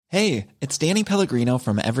Hey, it's Danny Pellegrino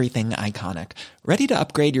from Everything Iconic. Ready to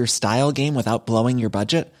upgrade your style game without blowing your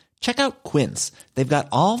budget? Check out Quince. They've got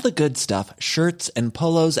all the good stuff, shirts and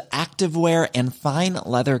polos, activewear, and fine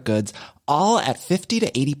leather goods, all at 50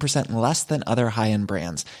 to 80% less than other high-end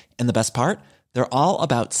brands. And the best part? They're all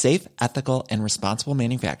about safe, ethical, and responsible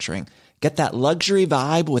manufacturing. Get that luxury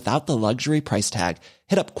vibe without the luxury price tag.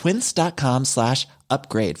 Hit up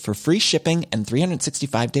quince.com/upgrade for free shipping and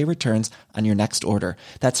 365-day returns on your next order.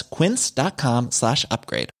 That's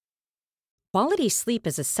quince.com/upgrade. Quality sleep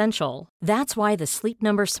is essential. That's why the Sleep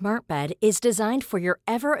Number Smart Bed is designed for your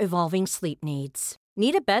ever-evolving sleep needs.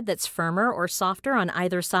 Need a bed that's firmer or softer on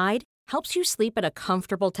either side? Helps you sleep at a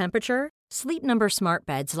comfortable temperature? Sleep Number Smart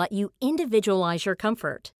Beds let you individualize your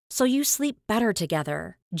comfort, so you sleep better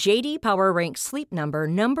together. J.D. Power ranks Sleep Number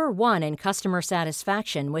number 1 in customer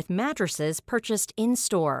satisfaction with mattresses purchased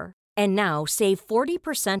in-store. And now, save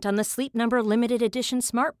 40% on the Sleep Number Limited Edition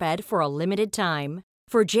Smart Bed for a limited time.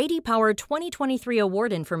 For J.D. Power 2023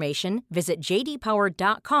 award information, visit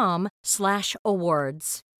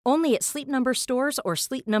jdpower.com/awards. Only at Sleep Number stores or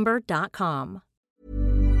sleepnumber.com.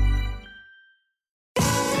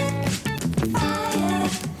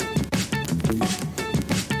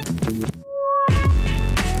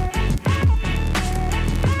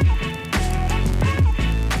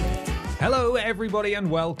 Hello, everybody, and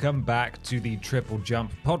welcome back to the Triple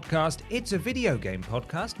Jump podcast. It's a video game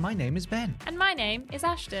podcast. My name is Ben. And my name is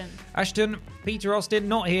Ashton. Ashton, Peter Austin,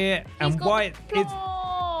 not here. He's and got why the it's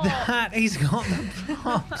that he's got the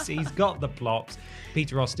plops. He's got the plops.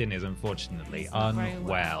 Peter Austin is unfortunately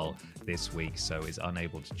unwell this week, so is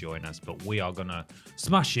unable to join us. But we are gonna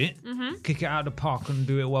smash it, kick it out of the park, and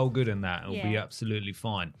do it well good in that. It'll be absolutely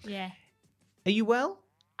fine. Yeah. Are you well?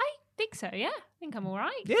 I think so, yeah. I think I'm all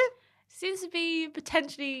right. Yeah. Seems to be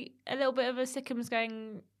potentially a little bit of a sickums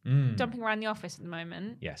going, jumping around the office at the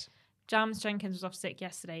moment. Yes. Jams Jenkins was off sick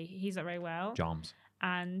yesterday. He's not very well. Jams.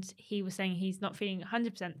 And he was saying he's not feeling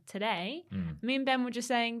 100% today. Me and Ben were just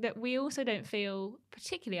saying that we also don't feel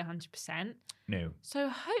particularly 100%. No. So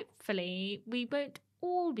hopefully we won't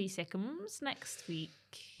all be sickums next week.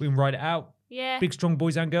 We can ride it out. Yeah. Big, strong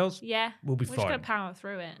boys and girls. Yeah. We'll be We're fine. just going to power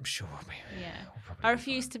through it. I'm sure. Yeah. We'll I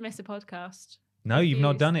refuse to miss a podcast. No, you've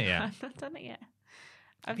not done it yet. I've not done it yet.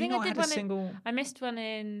 I think I did one. I missed one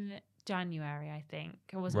in January, I think.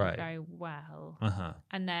 I wasn't very well.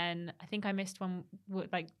 And then I think I missed one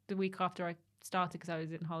like the week after I started because I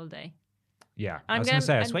was in holiday. Yeah. I was going to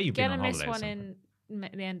say, I swear you've been on holiday. I'm going to miss one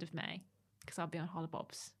in the end of May because I'll be on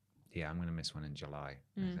Holibobs. Yeah, I'm going to miss one in July,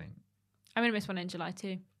 I think. I'm going to miss one in July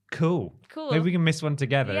too. Cool. Maybe we can miss one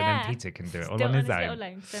together and then Peter can do it all on his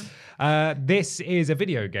own. This is a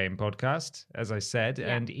video game podcast, as I said,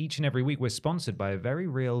 and each and every week we're sponsored by a very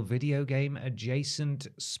real video game adjacent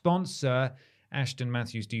sponsor. Ashton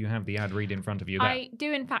Matthews, do you have the ad read in front of you there? I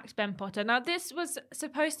do, in fact, Ben Potter. Now, this was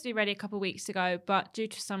supposed to be ready a couple of weeks ago, but due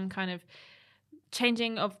to some kind of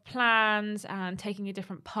changing of plans and taking a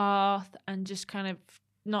different path and just kind of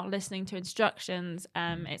not listening to instructions,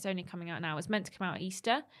 it's only coming out now. It's meant to come out at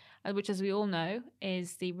Easter, which, as we all know,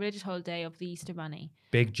 is the religious holiday of the Easter Bunny.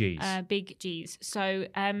 Big G's. Big G's. So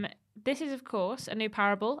this is, of course, a new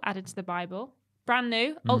parable added to the Bible. Brand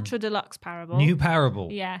new, ultra deluxe parable. New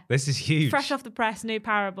parable. Yeah. This is huge. Fresh off the press, new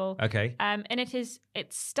parable. Okay. And it's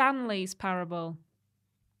Stanley's parable.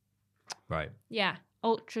 Right. Yeah.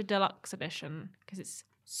 Ultra deluxe edition, because it's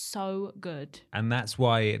so good. And that's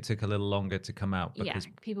why it took a little longer to come out, because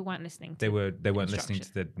people weren't listening to they weren't listening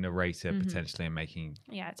to the narrator potentially and making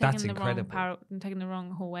that's incredible. Taking the wrong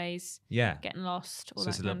hallways. Yeah. Getting lost.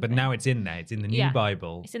 But now it's in there. It's in the new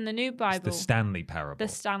Bible. It's in the new Bible. It's the Stanley parable.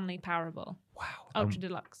 The Stanley parable. Wow. Ultra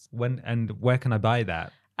deluxe. Where can I buy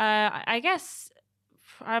that? I guess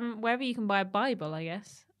wherever you can buy a Bible, I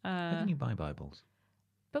guess. Where can you buy Bibles?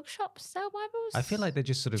 Bookshops sell Bibles? I feel like they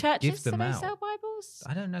just sort of Churches, give them out. Churches sell Bibles?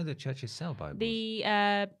 I don't know that churches sell Bibles.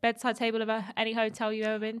 The bedside table of any hotel you've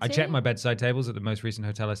ever been to? I checked my bedside tables at the most recent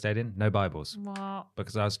hotel I stayed in. No Bibles. What?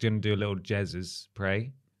 Because I was going to do a little Jesus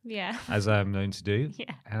pray. Yeah. As I'm known to do.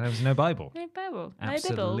 Yeah. And there was no Bible. No Bible.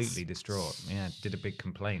 Absolutely distraught. Yeah, did a big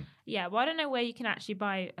complaint. Yeah, well, I don't know where you can actually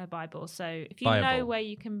buy a Bible. So if you know where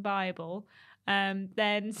you can Bible,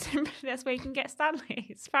 then that's where you can get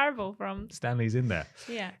Stanley's parable from. Stanley's in there.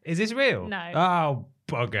 Yeah. Is this real? No. Oh,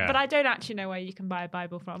 bugger. But I don't actually know where you can buy a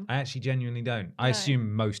Bible from. I actually genuinely don't. I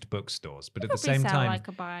assume most bookstores, but at the same time, like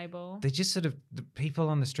a Bible. They just the people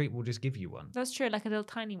on the street will just give you one. That's true, like a little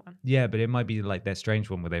tiny one. Yeah, but it might be like their strange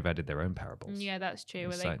one where they've added their own parables. Yeah, that's true.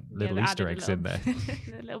 It's like little Easter eggs in there.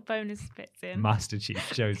 The little bonus bits in. Master Chief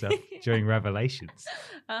shows up during Revelations.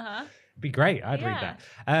 Be great. I'd read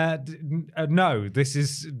that. No, this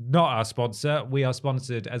is not our sponsor. We are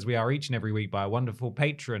sponsored, as we are each and every week, by our wonderful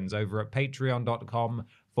patrons over at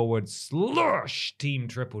patreon.com/Team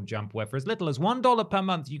Triple Jump, where for as little as $1 per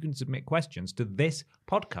month, you can submit questions to this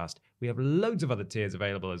podcast. We have loads of other tiers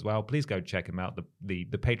available as well. Please go check them out. The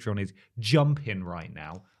Patreon is jumping right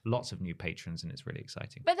now. Lots of new patrons, and it's really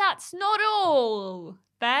exciting. But that's not all.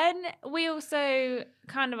 Ben, we also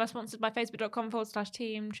kind of are sponsored by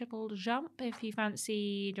facebook.com/Team Triple Jump. If you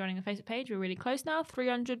fancy joining a Facebook page, we're really close now.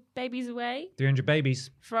 300 babies away. 300 babies.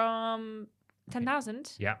 From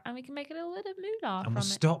 10,000. Yeah. And we can make a little bit of moolah. And we'll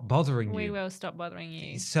stop bothering you. We will stop bothering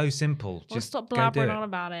you. It's so simple. We'll stop blabbering on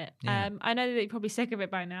about it. Yeah. I know that you're probably sick of it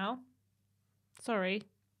by now. Sorry.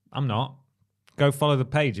 I'm not. Go follow the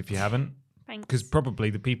page if you haven't. Thanks. Because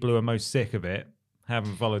probably the people who are most sick of it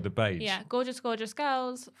haven't followed the page. Yeah, gorgeous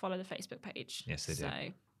girls, follow the Facebook page. Yes, they do.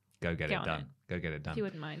 Go get it done. Go get it done. If you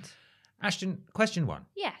wouldn't mind. Ashton, question 1.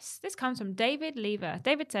 Yes, this comes from David Lever.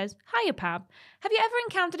 David says, "Hiya, Pab. Have you ever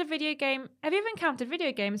encountered video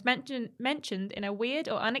games mentioned in a weird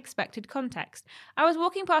or unexpected context? I was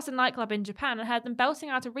walking past a nightclub in Japan and heard them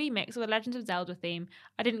belting out a remix of the Legend of Zelda theme.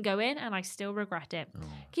 I didn't go in and I still regret it.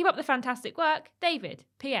 Keep up the fantastic work, David.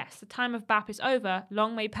 P.S. The time of BAP is over.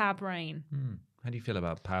 Long may Pab reign." How do you feel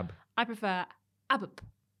about Pab? I prefer ABUP.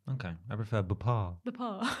 Okay, I prefer Bapa.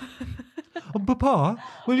 Bapa. Oh, Bapa,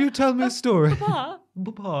 will you tell me a story? Bapa.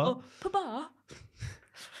 Bapa. Oh, Bapa.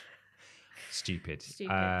 Stupid.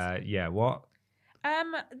 Yeah, what?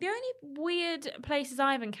 The only weird places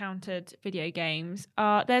I've encountered video games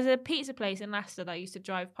are, there's a pizza place in Leicester that I used to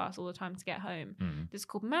drive past all the time to get home. It's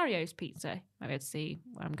called Mario's Pizza. Maybe I'd see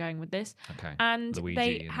where I'm going with this. Okay. And Luigi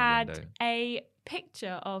they had the a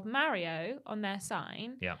picture of Mario on their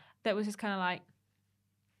sign. Yeah. That was just kind of like,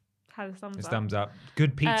 had a thumbs up. Thumbs up.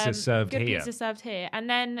 Good pizza served here. Good pizza served here. And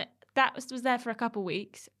then that was there for a couple of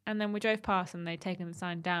weeks. And then we drove past and they'd taken the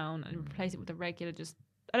sign down and replaced it with a regular just,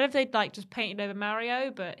 I don't know if they'd like just painted over Mario,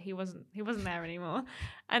 but he wasn't there anymore.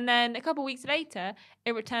 And then a couple of weeks later,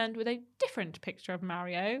 it returned with a different picture of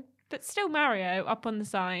Mario, but still Mario up on the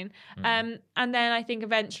sign. And then I think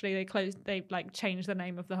eventually they changed the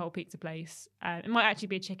name of the whole pizza place. It might actually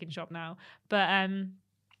be a chicken shop now, but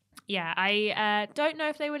yeah, I don't know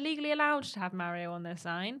if they were legally allowed to have Mario on their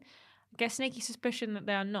sign. I get sneaky suspicion that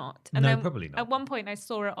they are not. And no, probably not. At one point I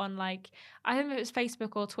saw it on I don't know if it was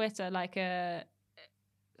Facebook or Twitter, like a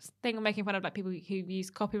thing making fun of like people who use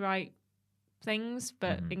copyright things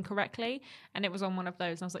but incorrectly, and it was on one of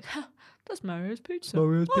those and I was like, that's Mario's Pizza. I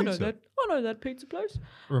know that pizza place.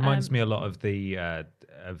 Reminds me a lot of the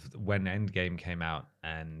of when Endgame came out,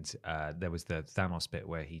 and there was the Thanos bit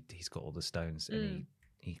where he's got all the stones and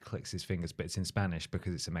he clicks his fingers, but it's in Spanish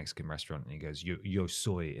because it's a Mexican restaurant, and he goes, yo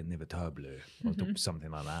soy inevitable, or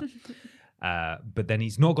something like that. But then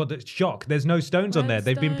he's not got the shock. There's no stones on there.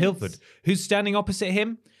 They've been pilfered. Who's standing opposite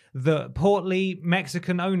him? The portly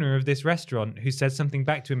Mexican owner of this restaurant, who says something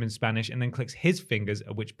back to him in Spanish and then clicks his fingers,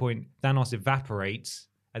 at which point Thanos evaporates,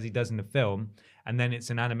 as he does in the film. And then it's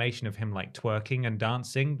an animation of him like twerking and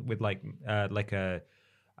dancing with like a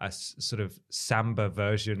sort of samba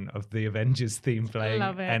version of the Avengers theme playing.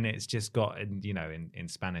 Love it. And it's just got, in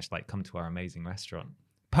Spanish, like, come to our amazing restaurant.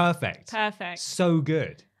 Perfect. So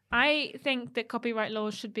good. I think that copyright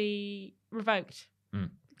laws should be revoked.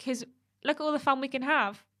 Because look at all the fun we can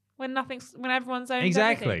have when everyone's owns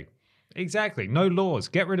everything. Exactly. No laws.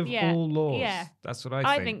 Get rid of all laws. Yeah. That's what I think.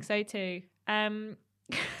 I think so too. I'm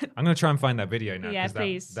going to try and find that video now. Yeah,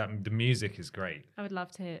 please. The music is great. I would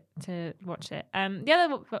love to watch it. The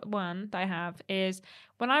other one that I have is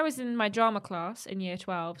when I was in my drama class in year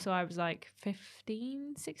 12, so I was like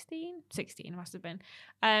 16 it must have been.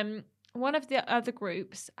 One of the other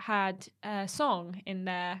groups had a song in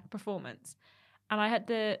their performance, and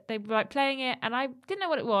they were like playing it, and I didn't know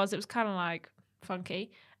what it was. It was kind of like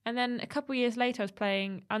funky. And then a couple of years later, I was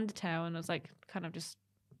playing Undertale, and I was like kind of just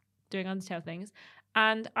doing Undertale things.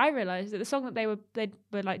 And I realised that the song that they were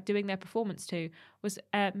like doing their performance to was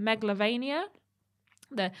Megalovania.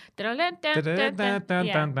 Okay. And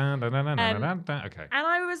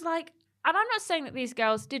I was like, and I'm not saying that these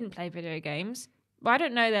girls didn't play video games, but I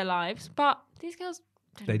don't know their lives, but these girls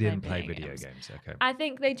They didn't play video games. Okay. I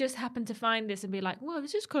think they just happened to find this and be like, well,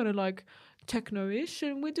 this is kind of like techno-ish,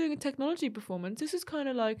 and we're doing a technology performance. This is kind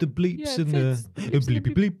of like the bleeps and the bleep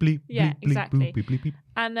bleep bleep. Yeah, exactly. Bleep, bleep, bleep.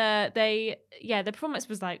 And the performance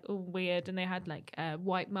was like all weird, and they had like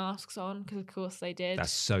white masks on because of course they did.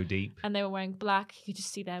 That's so deep. And they were wearing black. You could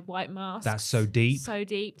just see their white masks. That's so deep. So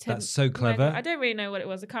deep. That's so clever. I don't really know what it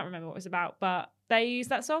was. I can't remember what it was about, but they used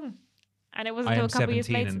that song, and it wasn't until a couple of years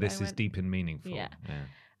later. And this is deep and meaningful. Yeah.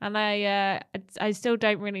 And I still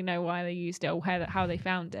don't really know why they used it or how they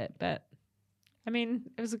found it, but I mean,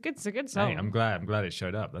 it's a good song. Hey, I'm glad it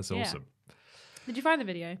showed up. That's awesome. Did you find the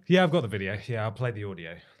video? Yeah, I've got the video. Yeah, I'll play the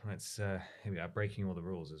audio. Let's here we are, breaking all the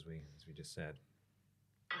rules as we just said.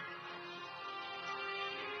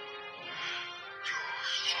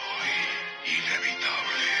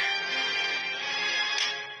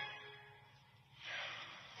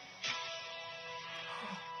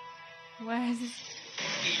 Where is this?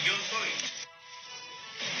 Y yo soy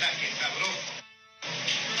la que cabrón.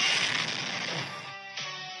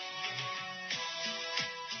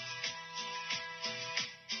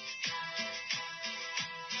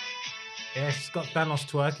 Yeah, she's got Thanos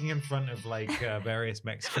twerking in front of like various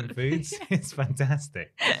Mexican foods. It's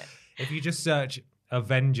fantastic. If you just search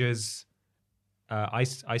Avengers, I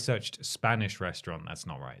searched Spanish restaurant. That's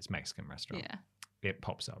not right. It's Mexican restaurant. Yeah. It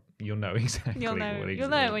pops up. You'll know exactly You'll know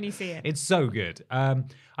it when you see it. It's so good.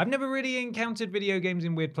 I've never really encountered video games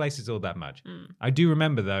in weird places all that much. I do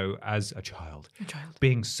remember, though, as a child,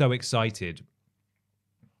 being so excited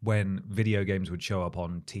when video games would show up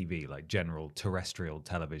on TV, like general terrestrial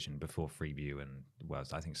television before Freeview and, well,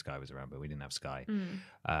 I think Sky was around, but we didn't have Sky.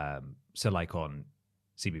 So like on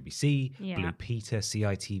CBBC, Blue Peter,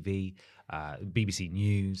 CITV, BBC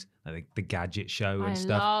News, the Gadget Show and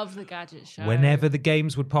stuff. I love the Gadget Show. Whenever the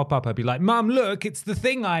games would pop up, I'd be like, Mum, look, it's the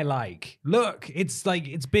thing I like. Look, it's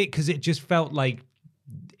big, because it just felt like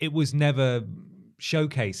it was never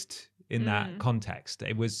showcased in that context.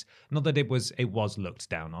 It was not that it was looked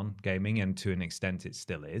down on, gaming, and to an extent it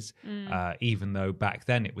still is, even though back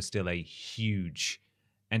then it was still a huge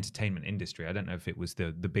entertainment industry. I don't know if it was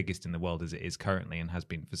the biggest in the world as it is currently and has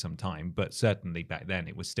been for some time, but certainly back then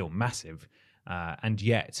it was still massive, and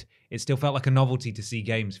yet it still felt like a novelty to see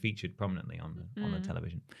games featured prominently on the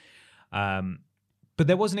television. But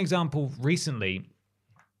there was an example recently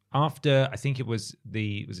after, I think it was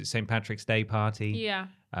it St. Patrick's Day party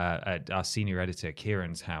at our senior editor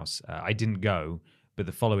Kieran's house. I didn't go, but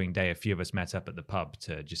the following day a few of us met up at the pub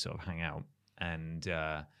to just sort of hang out, and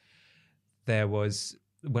there was,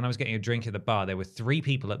 when I was getting a drink at the bar, there were 3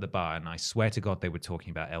 people at the bar, and I swear to God they were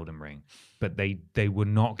talking about Elden Ring, but they were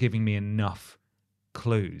not giving me enough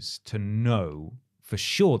clues to know for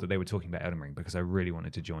sure that they were talking about Elden Ring, because I really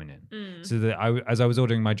wanted to join in. So that as I was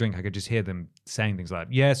ordering my drink, I could just hear them saying things like,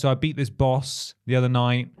 yeah, so I beat this boss the other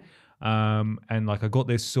night, and like I got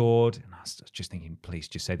this sword, and I was just thinking, please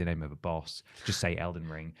just say the name of a boss, just say Elden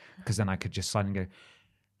Ring, because then I could just silently go,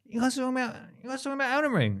 you guys talking about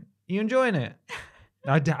Elden Ring? Are you enjoying it?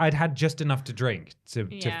 I'd had just enough to drink to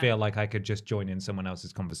feel like I could just join in someone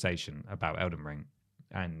else's conversation about Elden Ring,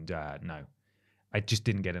 and no, I just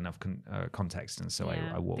didn't get enough context, and so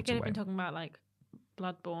I walked away. They could have been talking about like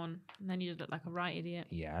Bloodborne, and then you'd look like a right idiot.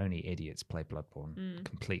 Yeah, only idiots play Bloodborne.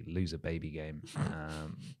 Complete loser baby game.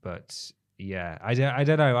 But yeah, I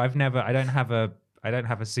don't know. I don't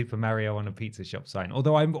have a Super Mario on a pizza shop sign,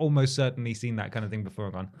 although I've almost certainly seen that kind of thing before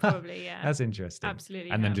and gone, probably, yeah. That's interesting. Absolutely.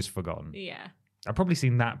 And then just forgotten. Yeah. I've probably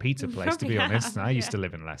seen that pizza place, to be honest. I used to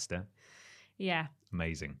live in Leicester. Yeah.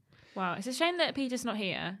 Amazing. Wow, it's a shame that Peter's not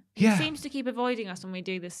here. He seems to keep avoiding us when we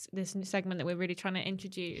do this segment that we're really trying to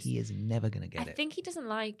introduce. He is never going to get it. I think he doesn't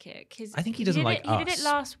like it, because I think he doesn't like us. He did it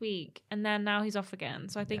last week, and then now he's off again.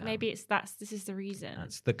 So I think maybe this is the reason.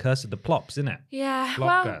 That's the curse of the plops, isn't it? Yeah.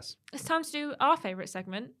 Plop curse. It's time to do our favourite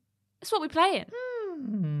segment. It's what we play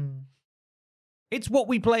in. It's what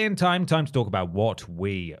we play in time. Time to talk about what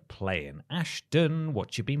we play in. Ashton,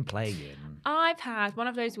 what you been playing? I've had one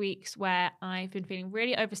of those weeks where I've been feeling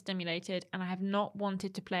really overstimulated and I have not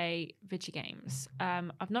wanted to play video games.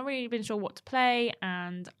 I've not really been sure what to play,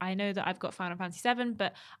 and I know that I've got Final Fantasy VII,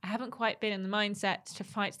 but I haven't quite been in the mindset to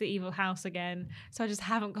fight the evil house again, so I just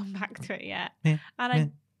haven't gone back to it yet. And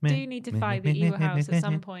I do need to fight the evil house at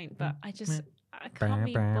some point, but I can't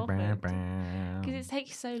be bothered because it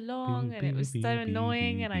takes so long and it was so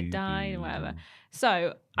annoying and I died and whatever.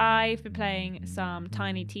 So I've been playing some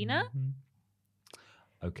Tiny Tina.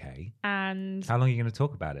 Okay. And how long are you going to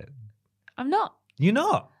talk about it? I'm not. You're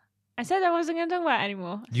not? I said I wasn't going to talk about it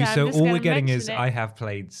anymore. So all we're getting is I have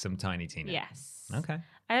played some Tiny Tina. Yes. Okay.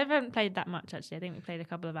 I haven't played that much, actually. I think we played a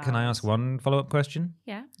couple of hours. Can I ask one follow-up question?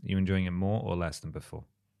 Yeah. Are you enjoying it more or less than before?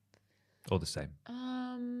 Or the same?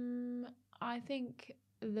 I think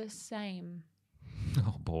the same.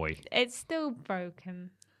 Oh, boy. It's still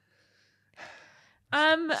broken.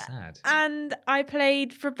 Sad. And I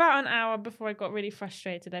played for about an hour before I got really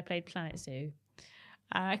frustrated. I played Planet Zoo.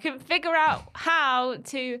 I couldn't figure out how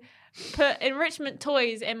to put enrichment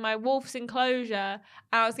toys in my wolf's enclosure.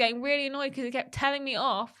 I was getting really annoyed because it kept telling me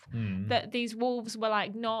off that these wolves were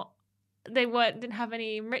like didn't have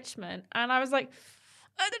any enrichment. And I was like,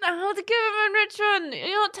 I don't know how to give them enrichment.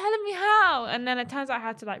 You're not telling me how. And then it turns out I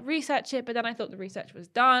had to like research it, but then I thought the research was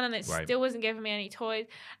done and it still wasn't giving me any toys.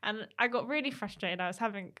 And I got really frustrated. I was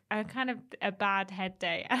having kind of a bad head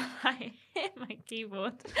day and I hit my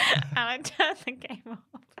keyboard and I turned the game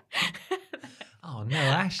off. Oh no,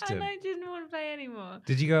 Ashton. And I didn't want to play anymore.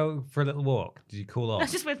 Did you go for a little walk? Did you cool off? I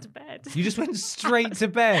just went to bed. You just went straight to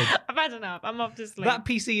bed? I've had enough. I'm off to sleep. That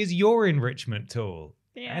PC is your enrichment tool.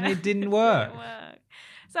 Yeah. And it didn't work. It didn't work.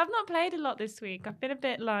 So I've not played a lot this week. I've been a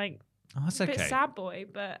bit like that's okay. A bit sad boy,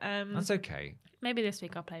 but that's okay. Maybe this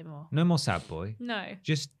week I'll play more. No more sad boy. No.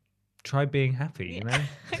 Just try being happy, you know?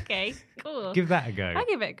 Okay, cool. Give that a go. I'll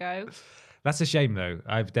give it a go. That's a shame though.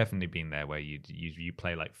 I've definitely been there where you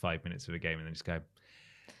play like 5 minutes of a game and then just go,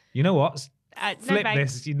 you know what? Flip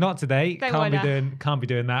this. Not today. Can't be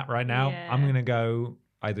doing that right now. Yeah. I'm gonna go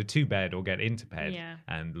either to bed or get into bed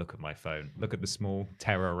and look at my phone. Look at the small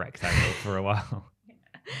terror rectangle for a while.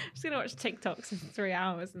 I'm just going to watch TikToks for 3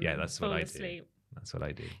 hours and that's fall what I asleep. do. That's what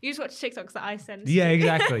I do. You just watch TikToks that I send. Yeah,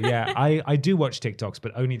 exactly. Yeah, I do watch TikToks,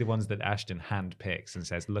 but only the ones that Ashton hand picks and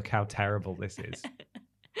says, look how terrible this is.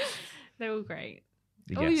 They're all great.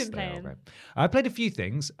 What have you been playing? I played a few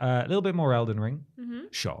things. A little bit more Elden Ring. Mm-hmm.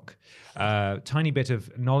 Shock. Tiny bit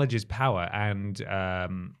of Knowledge is Power and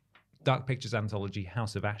Dark Pictures anthology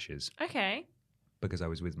House of Ashes. Okay. Because I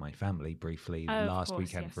was with my family briefly last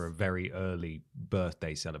weekend for a very early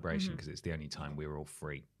birthday celebration because it's the only time we were all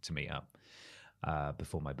free to meet up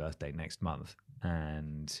before my birthday next month.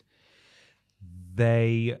 And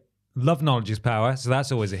they love Knowledge is Power, so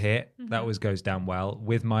that's always a hit. Mm-hmm. That always goes down well.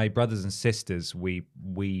 With my brothers and sisters, we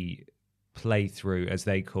play through, as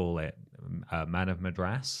they call it, Man of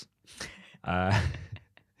Madras.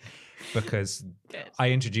 Because I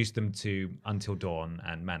introduced them to Until Dawn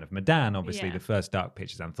and Man of Medan, obviously the first Dark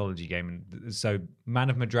Pictures anthology game. And so Man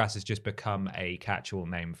of Madras has just become a catch-all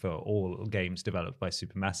name for all games developed by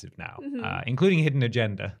Supermassive now, including Hidden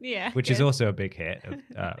Agenda, which is also a big hit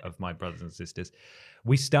of my brothers and sisters.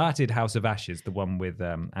 We started House of Ashes, the one with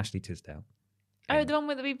Ashley Tisdale. Oh, the one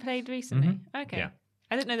that we played recently? Mm-hmm. Okay. Yeah.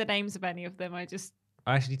 I don't know the names of any of them.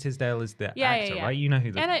 Ashley Tisdale is the actor, right? You know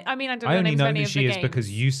who the... I mean, I don't know the names of any of the games. I only know who she is because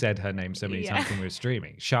you said her name so many times when we were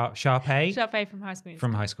streaming. Sharpay? Sharpay from High School Musical.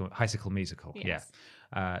 From High School Musical, yes.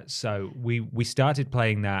 So we started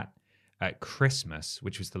playing that at Christmas,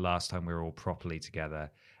 which was the last time we were all properly together.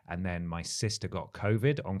 And then my sister got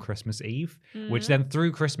COVID on Christmas Eve, which then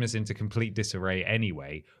threw Christmas into complete disarray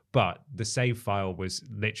anyway. But the save file was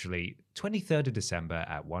literally 23rd of December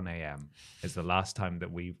at 1 a.m. is the last time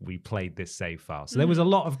that we played this save file. So there was a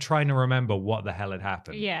lot of trying to remember what the hell had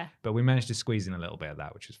happened. Yeah. But we managed to squeeze in a little bit of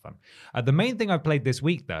that, which was fun. The main thing I played this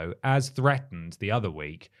week, though, as threatened the other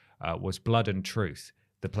week, was Blood and Truth,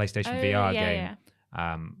 the PlayStation VR game.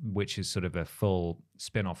 Yeah. Which is sort of a full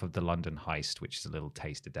spin-off of the London Heist, which is a little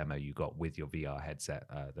taster demo you got with your VR headset,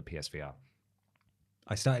 the PSVR.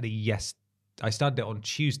 I started it on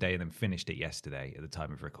Tuesday and then finished it yesterday at the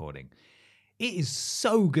time of recording. It is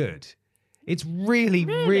so good. It's really,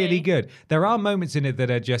 really good. There are moments in it that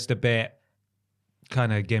are just a bit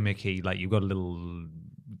kind of gimmicky, like you've got a little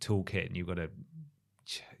toolkit and you've got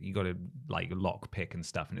to like lock pick and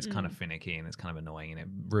stuff, and it's kind of finicky and it's kind of annoying and it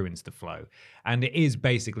ruins the flow. And it is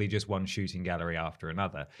basically just one shooting gallery after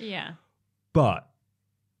another. Yeah. But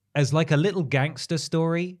as like a little gangster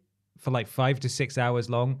story for like 5 to 6 hours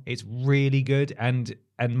long, it's really good. And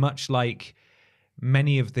much like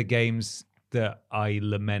many of the games that I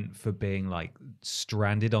lament for being like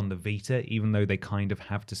stranded on the Vita, even though they kind of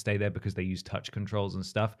have to stay there because they use touch controls and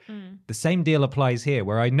stuff, the same deal applies here,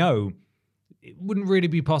 where I know it wouldn't really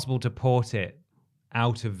be possible to port it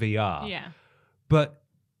out of VR. Yeah. But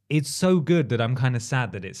it's so good that I'm kind of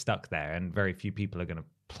sad that it's stuck there and very few people are going to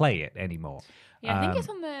play it anymore. Yeah, I think it's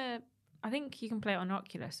on I think you can play it on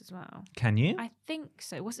Oculus as well. Can you? I think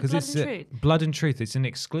so. Was it Blood and Truth? Blood and Truth. It's an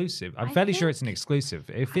exclusive. I'm fairly sure it's an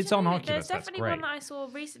exclusive. If it's on Oculus, that's great. There's definitely one that I saw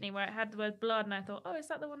recently where it had the word blood and I thought, oh, is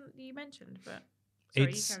that the one that you mentioned? But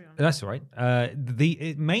Sorry, you carry on. That's all right.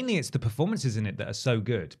 Mainly it's the performances in it that are so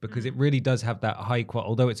good because it really does have that high quality,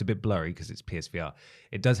 although it's a bit blurry because it's PSVR,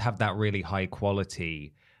 it does have that really high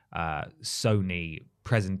quality Sony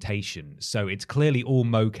presentation. So it's clearly all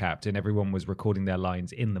mocapped and everyone was recording their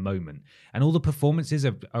lines in the moment. And all the performances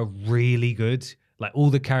are really good. Like all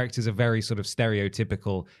the characters are very sort of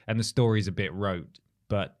stereotypical and the story's a bit rote,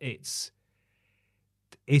 but it's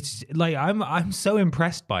like I'm so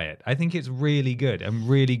impressed by it. I think it's really good and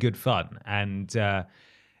really good fun. And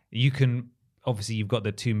you can obviously you've got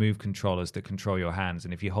the 2 move controllers that control your hands,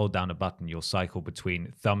 and if you hold down a button, you'll cycle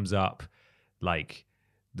between thumbs up, like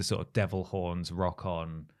the sort of devil horns, rock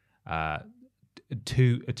on, a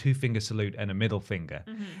 2-finger salute, and a middle finger.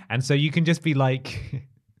 And so you can just be like.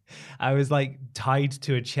 I was like tied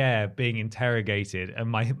to a chair being interrogated,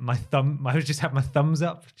 and I would just have my thumbs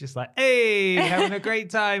up, just like, hey, having a great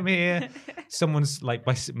time here. Someone's like,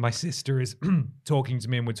 my sister is talking to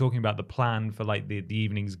me, and we're talking about the plan for like the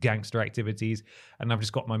evening's gangster activities, and I've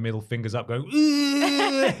just got my middle fingers up going,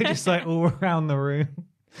 just like all around the room,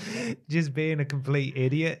 just being a complete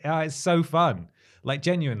idiot. Oh, it's so fun. Like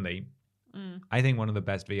genuinely. I think one of the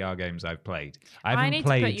best VR games I've played. I need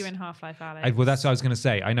to put you in Half-Life Alyx. Well, that's what I was going to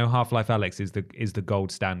say. I know Half-Life Alyx is the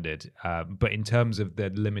gold standard, but in terms of the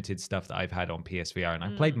limited stuff that I've had on PSVR, and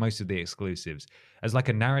I've played most of the exclusives, as like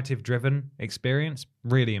a narrative-driven experience,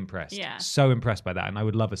 really impressed. Yeah. So impressed by that, and I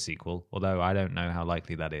would love a sequel, although I don't know how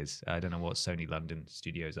likely that is. I don't know what Sony London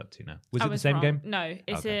Studios up to now. Was it the same game? No,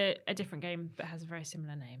 it's a different game, but has a very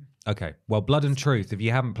similar name. Okay. Well, Blood and Truth, if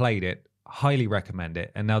you haven't played it, highly recommend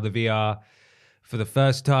it. And now the VR, for the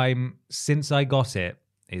first time since I got it,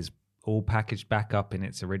 is all packaged back up in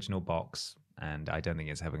its original box, and I don't think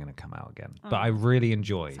it's ever going to come out again. But I really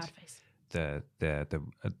enjoyed the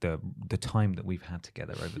time that we've had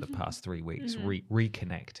together over the past 3 weeks,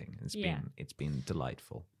 reconnecting. It's been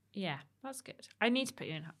delightful. Yeah, that's good. I need to put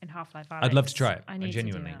you in Half-Life Alyx. I'd love to try it.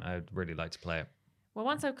 Genuinely, I'd really like to play it. Well,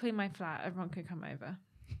 once I've cleaned my flat, everyone can come over.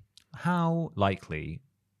 How likely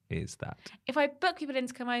is that? If I book people in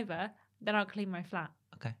to come over, then I'll clean my flat.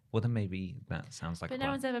 Okay. Well, then maybe that sounds like a plan. But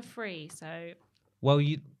no one's ever free, so... Well,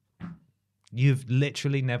 you've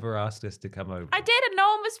literally never asked us to come over. I did, and no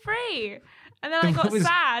one was free. And then I got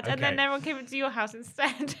sad, and then everyone came into your house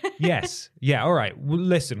instead. Yes. Yeah, all right. Well,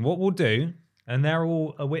 listen, what we'll do, and they're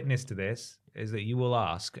all a witness to this, is that you will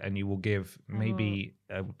ask and you will give maybe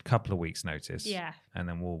a couple of weeks' notice. Yeah. And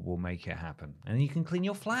then we'll make it happen. And then you can clean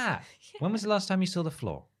your flat. Yeah. When was the last time you saw the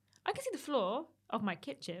floor? I can see the floor of my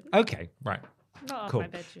kitchen. Okay, right. Not cool. Off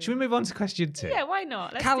my bedroom. Should we move on to question 2? Yeah, why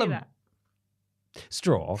not? Let's Callum do that.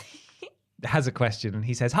 Straw has a question, and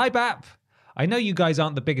he says, "Hi, BAP. I know you guys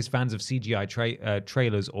aren't the biggest fans of CGI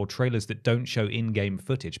trailers or trailers that don't show in-game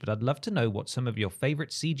footage, but I'd love to know what some of your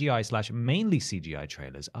favorite CGI/mainly CGI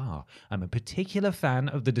trailers are. I'm a particular fan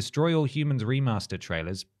of the Destroy All Humans remaster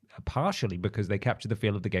trailers, partially because they capture the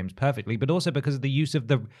feel of the games perfectly, but also because of the use of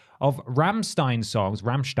Rammstein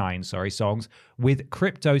songs with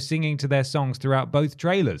Crypto singing to their songs throughout both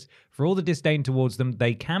trailers. For all the disdain towards them,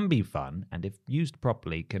 they can be fun, and if used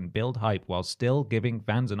properly, can build hype while still giving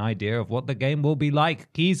fans an idea of what the game will be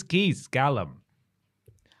like. Keys, Callum."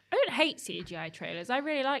 I don't hate CGI trailers. I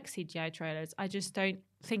really like CGI trailers. I just don't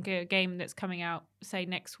think a game that's coming out, say,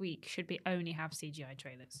 next week should only have CGI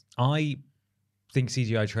trailers. I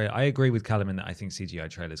agree with Callum in that I think CGI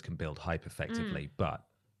trailers can build hype effectively, but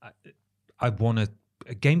I want to.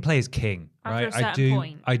 Gameplay is king, right? After a certain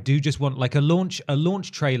point. I do just want like a launch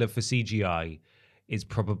trailer for CGI is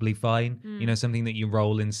probably fine. You know, something that you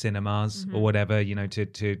roll in cinemas or whatever. You know,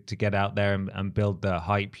 to get out there and build the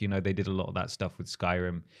hype. You know, they did a lot of that stuff with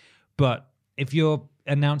Skyrim, but if you're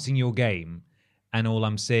announcing your game and all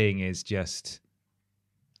I'm seeing is just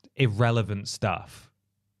irrelevant stuff.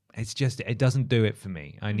 It doesn't do it for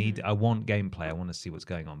me. I want gameplay. I want to see what's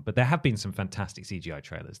going on. But there have been some fantastic CGI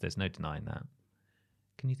trailers. There's no denying that.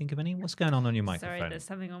 Can you think of any? What's going on your microphone? Sorry, there's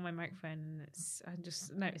something on my microphone. I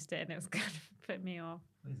just noticed it and it was kind of put me off.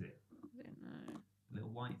 What is it? I don't know. Little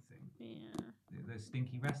white thing? Yeah. Those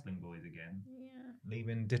stinky wrestling boys again. Yeah.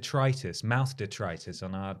 Leaving mouth detritus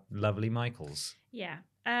on our lovely Michaels. Yeah.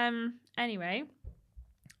 Anyway,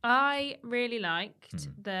 I really liked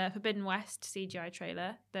the Forbidden West CGI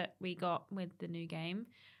trailer that we got with the new game.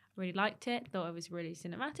 Really liked it. Thought it was really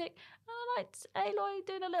cinematic. I liked Aloy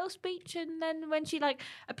doing a little speech, and then when she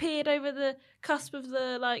appeared over the cusp of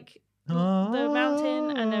the the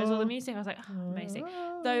mountain, and there was all the music, I was like, oh, amazing.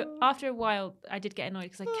 Though after a while, I did get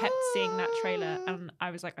annoyed because I kept seeing that trailer, and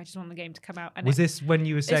I was like, I just want the game to come out. And was this when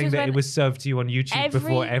you were saying that it was served to you on YouTube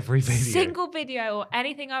before every video? Single video or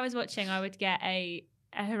anything I was watching, I would get a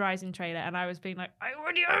Horizon trailer, and I was being like, I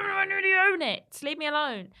already own it. Leave me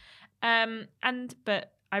alone.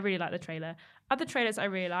 But I really like the trailer. Other trailers I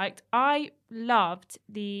really liked. I loved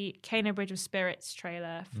the Kena Bridge of Spirits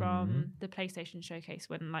trailer from the PlayStation Showcase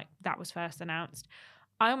when that was first announced.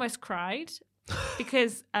 I almost cried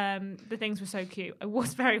because the things were so cute. I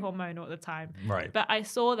was very hormonal at the time. Right. But I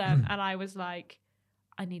saw them and I was like,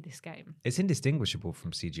 I need this game. It's indistinguishable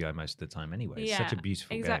from CGI most of the time anyway. It's such a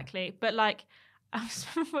beautiful game. Exactly. But I was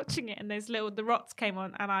watching it and the rots came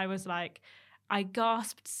on and I was like, I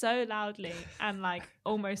gasped so loudly and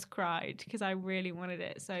almost cried because I really wanted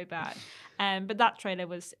it so bad. But that trailer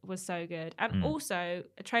was so good. And also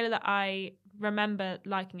a trailer that I remember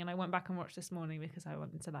liking and I went back and watched this morning because I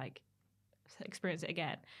wanted to experience it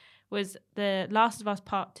again, was the Last of Us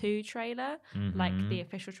Part 2 trailer, the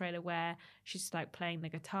official trailer where she's playing the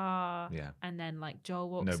guitar and then Joel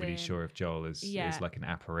walks in. Nobody's sure if Joel is like an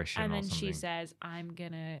apparition and or then something. She says, I'm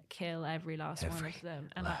going to kill every last one of them.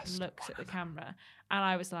 And looks at the camera. And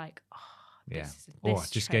I was like, oh, this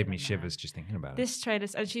it just gave me shivers just thinking about it. This trailer,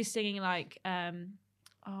 and she's singing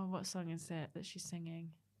what song is it that she's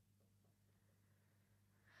singing?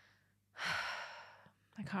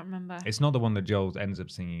 I can't remember. It's not the one that Joel ends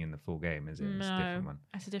up singing in the full game, is it? No,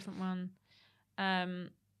 it's a different one. It's a different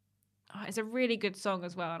one. It's a really good song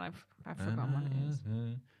as well, and I've forgotten what it is.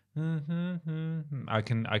 I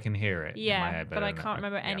can hear it in my head, but I can't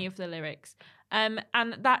remember any of the lyrics. And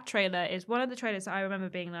that trailer is one of the trailers that I remember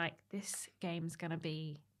being like, this game's going to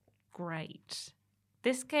be great.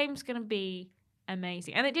 This game's going to be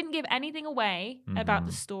amazing. And it didn't give anything away about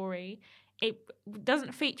the story. It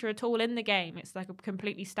doesn't feature at all in the game. It's a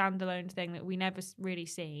completely standalone thing that we never really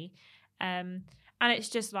see. And it's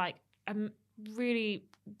just a really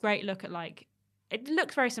great look at it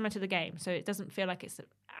looks very similar to the game. So it doesn't feel like it's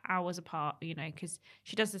hours apart, because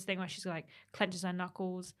she does this thing where she's clenches her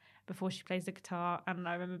knuckles before she plays the guitar. And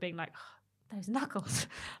I remember being like, oh, those knuckles,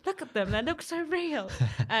 look at them. They look so real.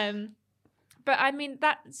 But I mean,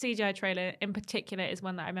 that CGI trailer in particular is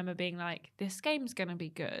one that I remember being like, this game's going to be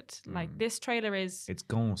good. This trailer is... It's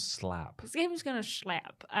going to slap. This game's going to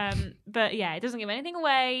slap. But yeah, it doesn't give anything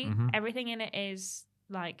away. Everything in it is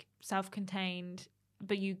self-contained,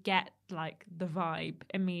 but you get the vibe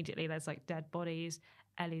immediately. There's dead bodies.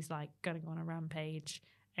 Ellie's going on a rampage.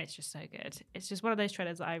 It's just so good. It's just one of those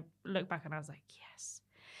trailers that I look back and I was like,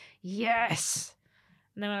 yes.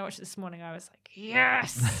 And then when I watched it this morning, I was like,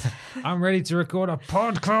 yes! I'm ready to record a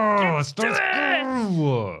podcast. Let's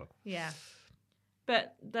go! Yeah.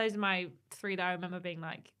 But those are my three that I remember being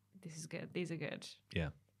like, this is good. These are good. Yeah.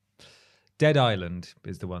 Dead Island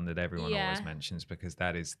is the one that everyone always mentions because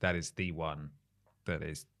that is the one that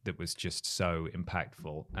was just so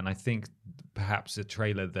impactful. And I think perhaps a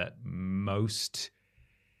trailer that most...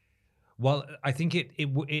 Well, I think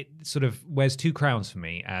it sort of wears two crowns for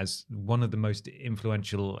me as one of the most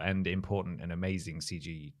influential and important and amazing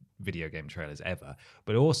CG video game trailers ever,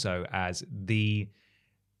 but also as the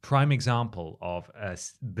prime example of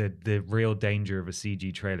the real danger of a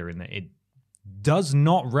CG trailer in that it does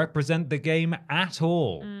not represent the game at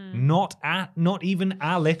all. Not even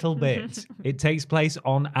a little bit. It takes place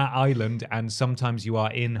on an island and sometimes you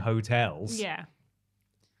are in hotels. Yeah.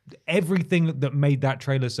 Everything that made that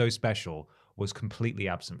trailer so special was completely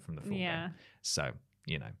absent from the full game. So,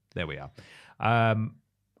 there we are.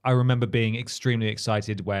 I remember being extremely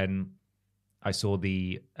excited when I saw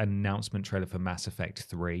the announcement trailer for Mass Effect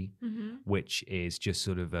 3, which is just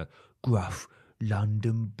sort of a gruff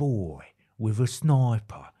London boy with a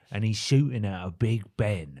sniper and he's shooting at a Big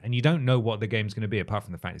Ben. And you don't know what the game's going to be apart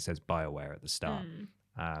from the fact it says BioWare at the start.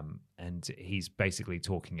 And he's basically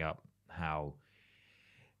talking up how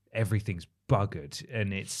everything's buggered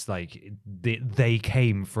and it's they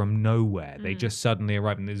came from nowhere. They just suddenly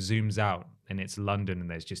arrived and it zooms out and it's London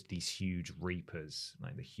and there's just these huge Reapers,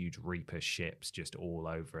 the huge Reaper ships just all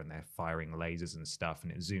over and they're firing lasers and stuff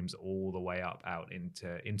and it zooms all the way up out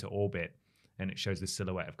into orbit and it shows the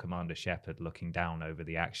silhouette of Commander Shepard looking down over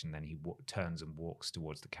the action. Then he turns and walks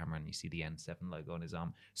towards the camera and you see the N7 logo on his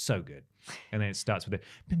arm. So good. And then it starts with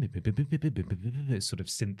a sort of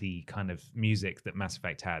synthy kind of music that Mass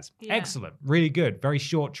Effect has. Yeah. Excellent. Really good. Very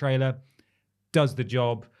short trailer. Does the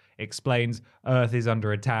job. Explains Earth is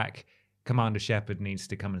under attack. Commander Shepard needs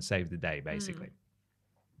to come and save the day, basically.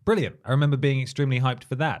 Brilliant. I remember being extremely hyped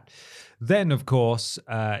for that. Then, of course,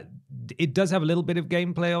 it does have a little bit of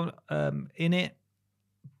gameplay in it,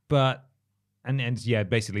 but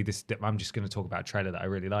basically this. I'm just going to talk about a trailer that I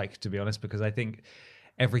really like, to be honest, because I think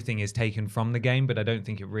everything is taken from the game, but I don't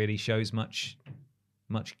think it really shows much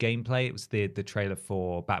gameplay. It was the trailer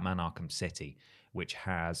for Batman Arkham City, which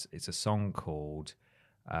it's a song called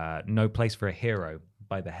No Place for a Hero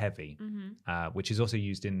by The Heavy, which is also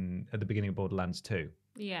used at the beginning of Borderlands 2.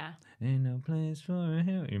 Yeah. Ain't no place for a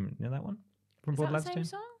hero. You know that one from Borderlands 2? Is that the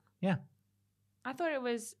same song? Yeah. I thought it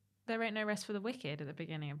was There Ain't No Rest for the Wicked at the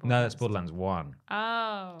beginning of Borderlands. No, that's Borderlands 1.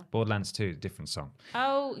 Oh. Borderlands 2, different song.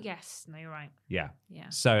 Oh, yes. No, you're right. Yeah. Yeah.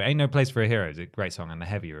 So Ain't No Place for a Hero is a great song, and The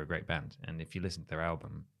Heavy are a great band. And if you listen to their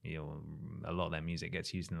album, a lot of their music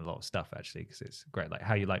gets used in a lot of stuff, actually, because it's great. Like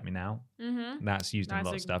How You Like Me Now, that's used in a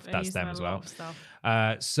lot of stuff. That's them as well.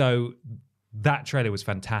 So that trailer was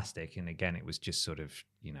fantastic. And again, it was just sort of,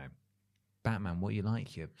 Batman, what you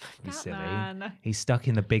like? You're silly. He's stuck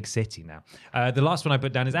in the big city now. The last one I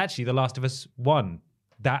put down is actually The Last of Us 1.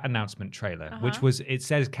 That announcement trailer, which it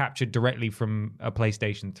says captured directly from a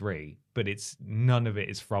PlayStation 3, but none of it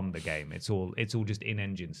is from the game. It's all just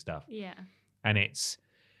in-engine stuff. Yeah. And it's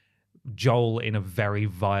Joel in a very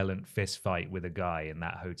violent fist fight with a guy in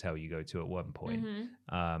that hotel you go to at one point.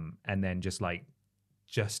 And then just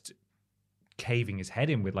caving his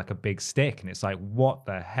head in with like a big stick, and it's like, what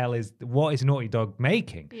is Naughty Dog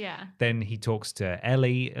making? Yeah. Then he talks to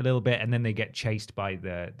Ellie a little bit, and then they get chased by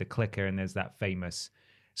the clicker, and there's that famous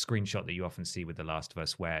screenshot that you often see with The Last of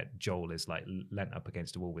Us where Joel is like leant up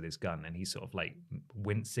against a wall with his gun, and he's sort of like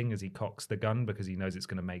wincing as he cocks the gun because he knows it's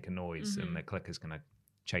going to make a noise and the clicker's going to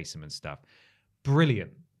chase him and stuff.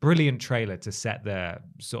 Brilliant trailer to set the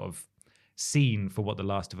sort of scene for what The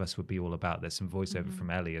Last of Us would be all about. There's some voiceover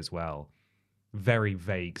from Ellie as well. Very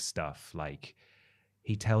vague stuff, like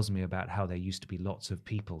he tells me about how there used to be lots of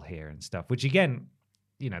people here and stuff, which again,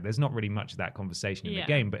 there's not really much of that conversation in the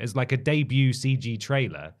game, but as like a debut CG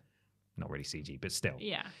trailer, not really CG, but still.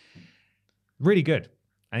 Yeah. Really good.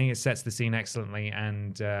 I think it sets the scene excellently,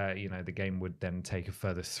 and the game would then take a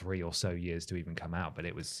further 3 or so years to even come out, but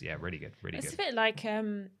it was really good, really good. It's a bit like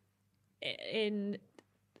in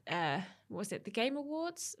what was it, the Game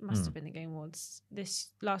Awards? It must have been the Game Awards this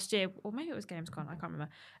last year, or maybe it was Gamescom, I can't remember,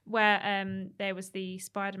 where there was the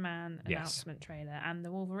Spider-Man announcement trailer and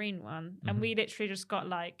the Wolverine one, and we literally just got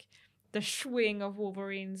like the swing of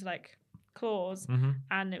Wolverine's like claws,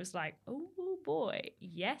 and it was like, oh boy,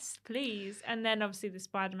 yes please. And then obviously the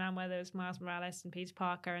Spider-Man where there was Miles Morales and Peter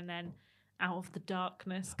Parker, and then out of the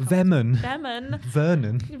darkness Vernon.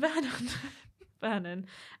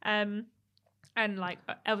 And like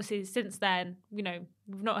obviously since then, we've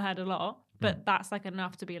not heard a lot, but that's like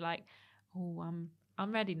enough to be like, oh,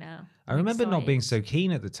 I'm ready now. I remember not being so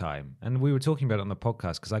keen at the time, and we were talking about it on the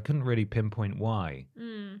podcast because I couldn't really pinpoint why.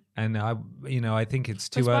 And I think it's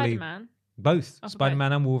too early. Spider-Man? Both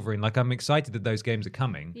Spider-Man and Wolverine. Like, I'm excited that those games are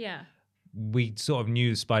coming. Yeah. We sort of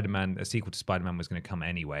knew Spider-Man, a sequel to Spider-Man, was going to come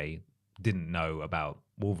anyway. Didn't know about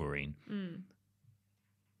Wolverine.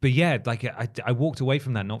 But yeah, like I walked away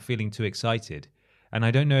from that not feeling too excited. And I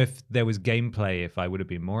don't know if there was gameplay, if I would have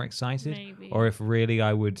been more excited. Maybe. Or if really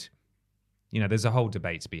I would, there's a whole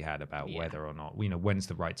debate to be had about whether or not, when's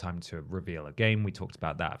the right time to reveal a game. We talked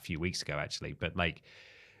about that a few weeks ago, actually. But like,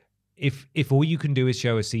 if all you can do is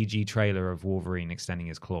show a CG trailer of Wolverine extending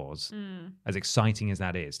his claws, as exciting as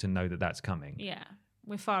that is to know that that's coming. Yeah.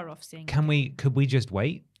 We're far off seeing. Could we just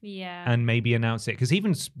wait? Yeah. And maybe announce it? Because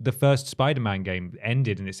even the first Spider-Man game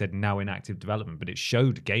ended and it said now in active development, but it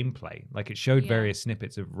showed gameplay. Like, it showed various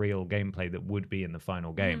snippets of real gameplay that would be in the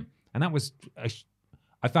final game. And that was,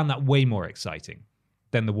 I found that way more exciting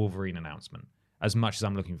than the Wolverine announcement, as much as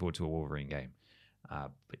I'm looking forward to a Wolverine game.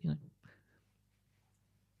 But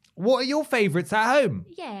what are your favourites at home?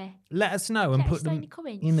 Yeah. Let us know and put them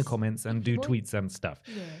in the comments and do boy. tweets and stuff.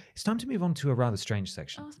 Yeah. It's time to move on to a rather strange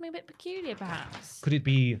section. Oh, something a bit peculiar, perhaps. Could it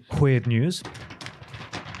be weird news?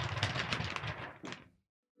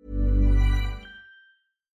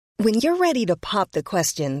 When you're ready to pop the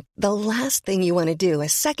question, the last thing you want to do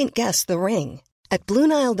is second-guess the ring. At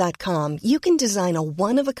BlueNile.com, you can design a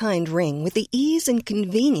one-of-a-kind ring with the ease and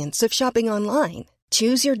convenience of shopping online.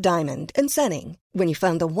 Choose your diamond and setting. When you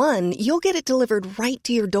find the one, you'll get it delivered right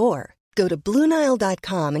to your door. Go to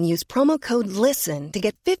BlueNile.com and use promo code LISTEN to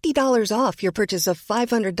get $50 off your purchase of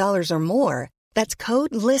 $500 or more. That's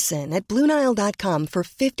code LISTEN at BlueNile.com for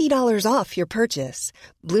 $50 off your purchase.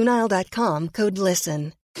 BlueNile.com, code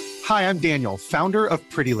LISTEN. Hi, I'm Daniel, founder of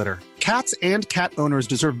Pretty Litter. Cats and cat owners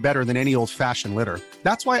deserve better than any old-fashioned litter.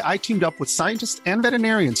 That's why I teamed up with scientists and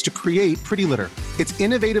veterinarians to create Pretty Litter. Its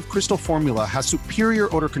innovative crystal formula has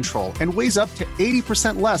superior odor control and weighs up to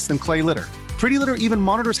 80% less than clay litter. Pretty Litter even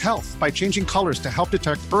monitors health by changing colors to help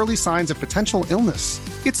detect early signs of potential illness.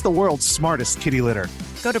 It's the world's smartest kitty litter.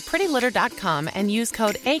 Go to prettylitter.com and use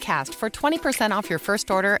code ACAST for 20% off your first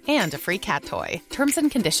order and a free cat toy. Terms and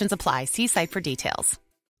conditions apply. See site for details.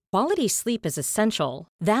 Quality sleep is essential.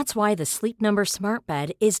 That's why the Sleep Number Smart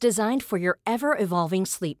Bed is designed for your ever-evolving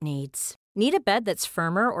sleep needs. Need a bed that's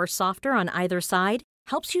firmer or softer on either side?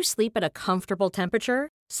 Helps you sleep at a comfortable temperature?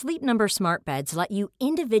 Sleep Number Smart Beds let you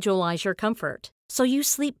individualize your comfort, so you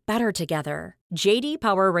sleep better together. J.D.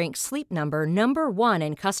 Power ranks Sleep Number number 1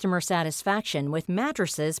 in customer satisfaction with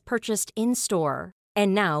mattresses purchased in-store.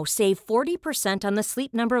 And now, save 40% on the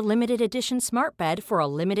Sleep Number Limited Edition Smart Bed for a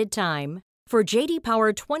limited time. For J.D.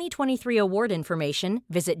 Power 2023 award information,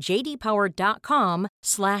 visit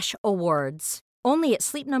jdpower.com/awards. Only at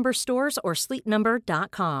Sleep Number stores or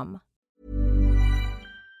sleepnumber.com.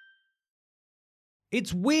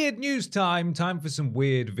 It's weird news time. Time for some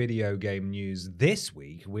weird video game news. This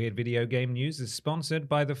week, Weird Video Game News is sponsored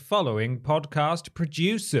by the following podcast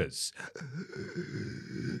producers.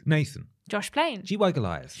 Nathan. Josh Plain. G.Y.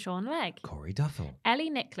 Goliath. Sean Legg. Corey Duffel. Ellie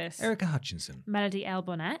Nicholas. Erica Hutchinson. Melody L.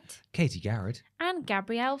 Bonnet. Katie Garrett. And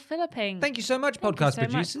Gabrielle Philipping. Thank you so much, podcast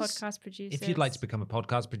producers. Podcast producers. If you'd like to become a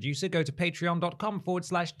podcast producer, go to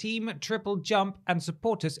patreon.com/Team Triple Jump and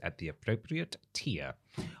support us at the appropriate tier.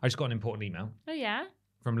 I just got an important email. Oh, yeah?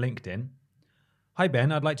 From LinkedIn. Hi,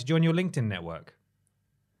 Ben. I'd like to join your LinkedIn network.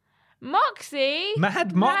 Moxie?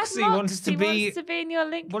 Mad Moxie wants to be in your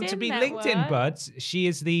LinkedIn Want to be network. LinkedIn buds. She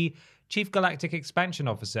is the Chief Galactic Expansion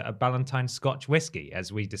Officer at Ballantine Scotch Whisky,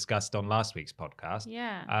 as we discussed on last week's podcast.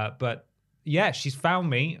 Yeah. But yeah, she's found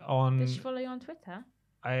me on... Does she follow you on Twitter?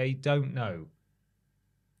 I don't know.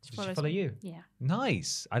 Does she follow you? Yeah.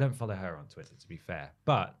 Nice. I don't follow her on Twitter, to be fair.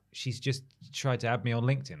 But she's just tried to add me on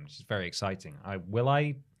LinkedIn, which is very exciting. Will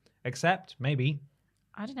I accept? Maybe.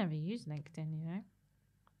 I don't ever use LinkedIn, you know.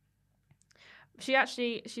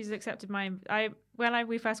 She's accepted my... When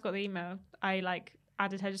we first got the email, I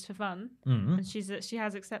added her just for fun. Mm-hmm. And she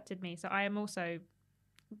has accepted me. So I am also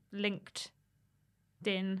linked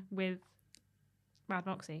in with Mad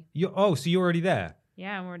Moxie. So you're already there?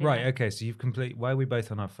 Yeah, I'm already there. Right, okay. So you've why are we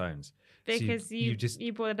both on our phones? Because so you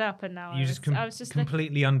brought it up and now I was just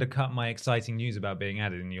completely undercut my exciting news about being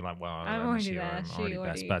added, and you're like, well, I'm already there. I'm already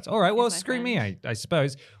best buds. All right, well, screw me, I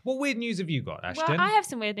suppose. What weird news have you got, Ashton? Well, I have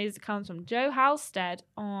some weird news that comes from Joe Halstead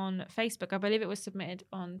on Facebook. I believe it was submitted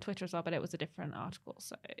on Twitter as well, but it was a different article.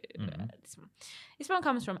 So this one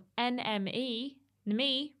comes from NME,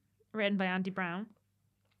 written by Andy Brown.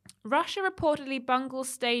 Russia reportedly bungles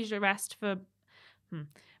staged arrest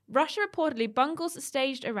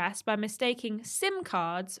by mistaking SIM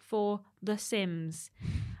cards for The Sims.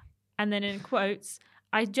 And then in quotes,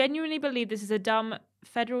 I genuinely believe this is a dumb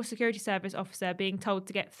Federal Security Service officer being told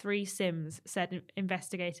to get 3 SIMs, said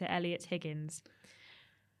investigator Elliot Higgins.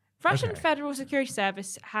 Russian Federal Security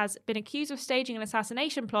Service has been accused of staging an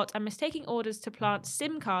assassination plot and mistaking orders to plant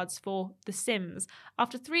SIM cards for The Sims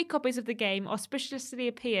after 3 copies of the game auspiciously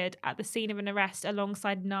appeared at the scene of an arrest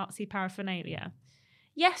alongside Nazi paraphernalia.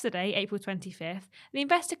 Yesterday, April 25th, the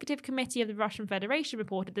investigative committee of the Russian Federation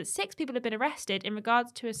reported that 6 people had been arrested in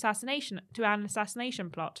regards to an assassination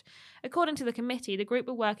plot. According to the committee, the group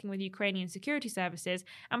were working with Ukrainian security services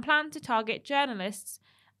and planned to target journalists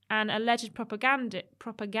and alleged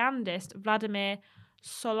propagandist Vladimir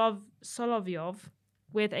Solovyov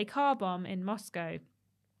with a car bomb in Moscow.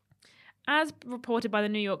 As reported by the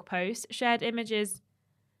New York Post, shared images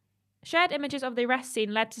of the arrest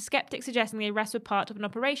scene led to skeptics suggesting the arrests were part of an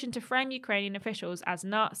operation to frame Ukrainian officials as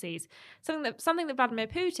Nazis, something that Vladimir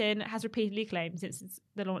Putin has repeatedly claimed since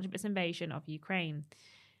the launch of its invasion of Ukraine.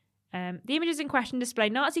 The images in question display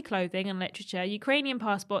Nazi clothing and literature, Ukrainian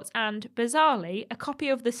passports, and, bizarrely, a copy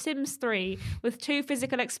of The Sims 3 with 2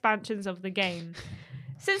 physical expansions of the game.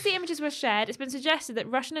 Since the images were shared, it's been suggested that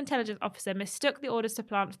Russian intelligence officer mistook the orders to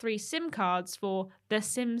plant 3 SIM cards for The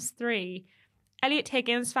Sims 3. Elliot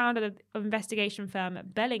Higgins, founder of investigation firm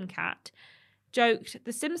Bellingcat, joked that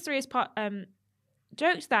The Sims 3 is part of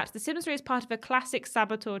a classic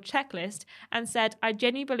saboteur checklist and said, I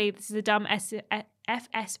genuinely believe this is a dumb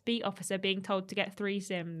FSB officer being told to get 3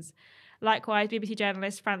 Sims. Likewise, BBC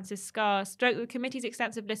journalist Francis Scarr stroked the committee's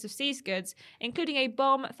extensive list of seized goods, including a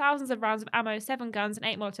bomb, thousands of rounds of ammo, 7 guns, and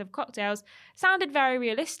 8 Molotov cocktails, sounded very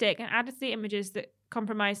realistic and added to the images that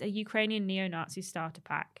compromised a Ukrainian neo-Nazi starter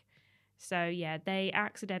pack. So, yeah, they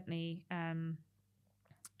accidentally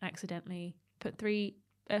put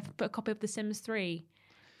a copy of The Sims 3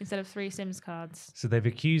 instead of 3 Sims cards. So they've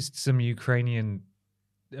accused some Ukrainian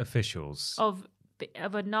officials of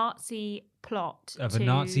a Nazi plot.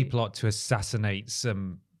 To assassinate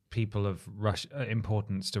some people of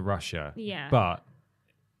importance to Russia. Yeah. But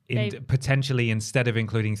potentially, instead of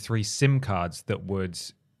including 3 SIM cards that would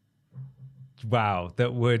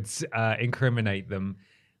incriminate them,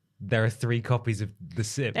 there are 3 copies of The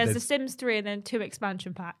Sims. There's The Sims 3 and then 2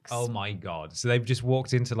 expansion packs. Oh my God. So they've just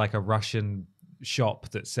walked into like a Russian shop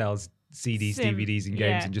that sells CDs, DVDs and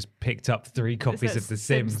games and just picked up 3 copies of The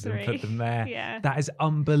Sims and put them there. Yeah. That is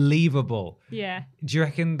unbelievable. Yeah. Do you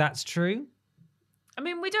reckon that's true? I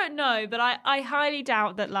mean, we don't know, but I highly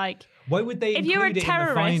doubt that, like... Why would they include it in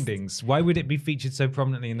the findings? Why would it be featured so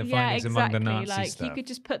prominently in the findings among the Nazi like, stuff? You could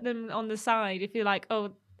just put them on the side if you're like,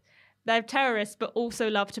 oh, they're terrorists but also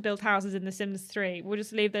love to build houses in The Sims 3. We'll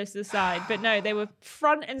just leave those to the side. But no, they were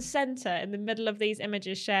front and center in the middle of these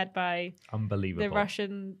images shared by unbelievable the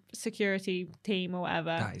Russian security team or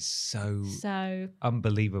whatever. That is so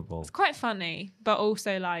unbelievable. It's quite funny, but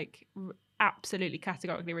also like... absolutely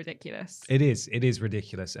categorically ridiculous. It is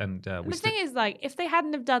ridiculous. And the thing is, like, if they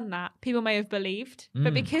hadn't have done that, people may have believed.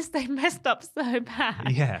 But because they messed up so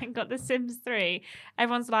bad and got The Sims 3,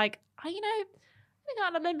 everyone's like, oh, you know, I'm going to go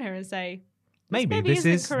on a limb here and say, maybe this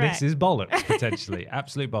is bollocks, potentially.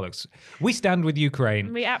 Absolute bollocks. We stand with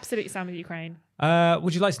Ukraine. We absolutely stand with Ukraine.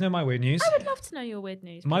 Would you like to know my weird news? I would love to know your weird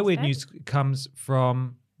news. My weird news comes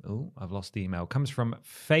from... Oh, I've lost the email. Comes from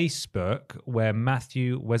Facebook, where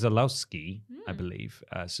Matthew Wesolowski, I believe,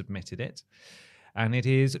 submitted it. And it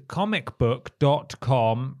is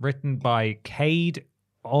comicbook.com, written by Cade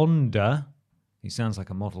Onda. He sounds like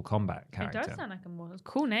a Mortal Kombat character. It does sound like a Mortal Kombat.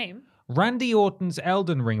 Cool name. Randy Orton's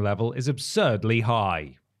Elden Ring level is absurdly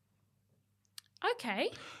high. Okay.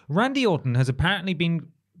 Randy Orton has apparently been...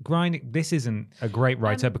 grinding. This isn't a great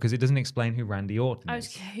writer because it doesn't explain who Randy Orton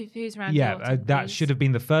is. Who's Randy Orton? Yeah, that should have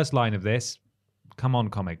been the first line of this. Come on,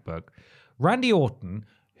 comic book. Randy Orton,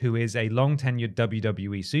 who is a long-tenured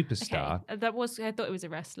WWE superstar. Okay. I thought it was a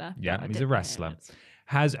wrestler. Yeah, he's a wrestler.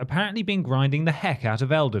 Has apparently been grinding the heck out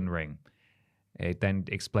of Elden Ring. It then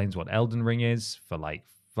explains what Elden Ring is for like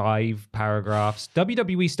 5 paragraphs.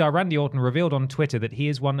 WWE star Randy Orton revealed on Twitter that he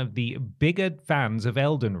is one of the bigger fans of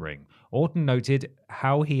Elden Ring. Orton noted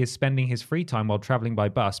how he is spending his free time while traveling by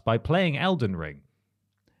bus by playing Elden Ring.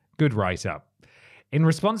 Good write-up. In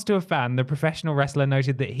response to a fan, the professional wrestler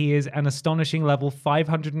noted that he is an astonishing level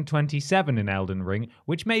 527 in Elden Ring,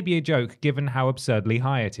 which may be a joke given how absurdly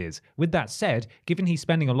high it is. With that said, given he's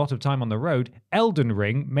spending a lot of time on the road, Elden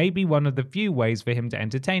Ring may be one of the few ways for him to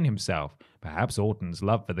entertain himself. Perhaps Orton's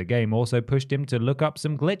love for the game also pushed him to look up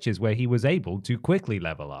some glitches where he was able to quickly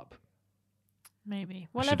level up. Maybe.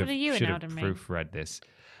 What level are you in Elden Ring? Proofread this.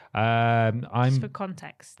 I'm just for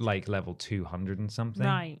context, like level 200 and something.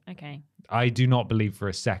 Right. Okay. I do not believe for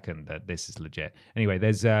a second that this is legit. Anyway,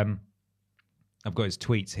 there's I've got his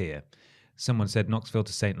tweets here. Someone said Knoxville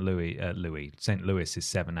to St. Louis is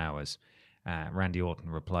 7 hours. Randy Orton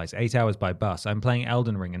replies, 8 hours by bus. I'm playing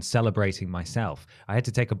Elden Ring and celebrating myself. I had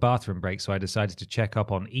to take a bathroom break, so I decided to check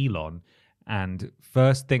up on Elon. And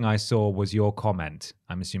first thing I saw was your comment.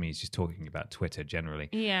 I'm assuming he's just talking about Twitter generally.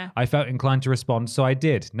 Yeah. I felt inclined to respond, so I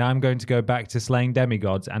did. Now I'm going to go back to slaying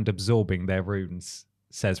demigods and absorbing their runes,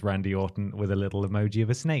 says Randy Orton with a little emoji of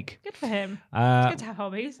a snake. Good for him. It's good to have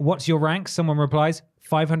hobbies. What's your rank? Someone replies,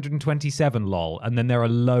 527 lol. And then there are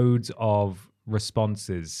loads of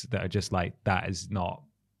responses that are just like, that is not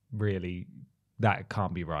really, that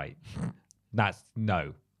can't be right.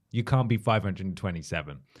 No, you can't be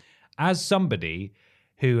 527. As somebody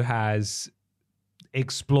who has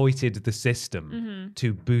exploited the system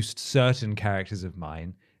to boost certain characters of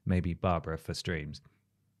mine, maybe Barbara for streams,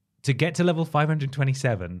 to get to level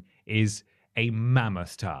 527 is a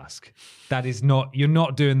mammoth task. That is not, you're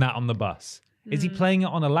not doing that on the bus. Is he playing it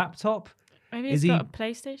on a laptop? Maybe he's got a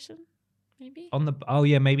PlayStation? Maybe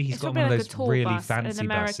maybe he's got one of those really bus, fancy an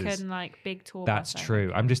American, buses. like big tour That's bus.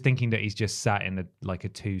 true. I'm just thinking that he's just sat in a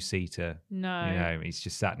 2-seater. No, you know, he's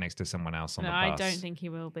just sat next to someone else on the bus. I don't think he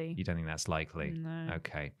will be. You don't think that's likely? No.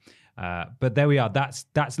 Okay, but there we are.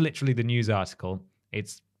 That's literally the news article.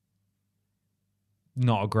 It's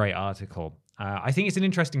not a great article. I think it's an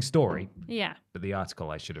interesting story. Yeah. But the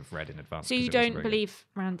article I should have read in advance. So you don't believe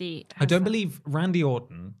Randy? I don't believe Randy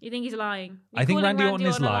Orton. You think he's lying? I think Randy Orton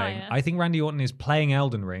is lying. I think Randy Orton is playing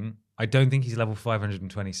Elden Ring. I don't think he's level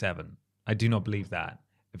 527. I do not believe that.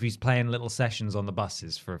 If he's playing little sessions on the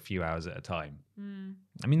buses for a few hours at a time.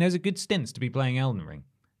 I mean, those are good stints to be playing Elden Ring.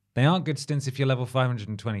 They aren't good stints if you're level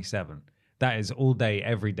 527. That is all day,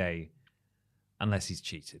 every day. Unless he's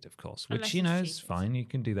cheated, of course, which, is fine. You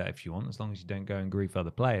can do that if you want, as long as you don't go and grief other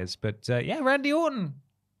players. But Randy Orton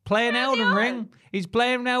playing Elden Ring. He's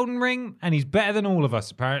playing Elden Ring, and he's better than all of us,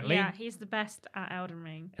 apparently. Yeah, he's the best at Elden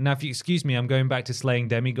Ring. And now, if you excuse me, I'm going back to slaying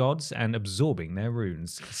demigods and absorbing their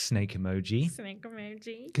runes. Snake emoji. Snake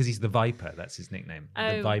emoji. Because he's the Viper. That's his nickname.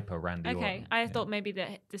 The Viper, Randy Orton. Okay, I thought maybe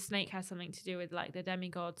that the snake has something to do with, like, the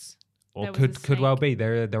demigods. Or could well be.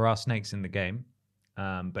 There are snakes in the game.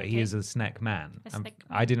 But he is a snack man.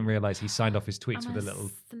 I didn't realize he signed off his tweets with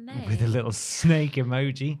a little snake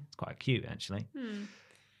emoji. It's quite cute, actually.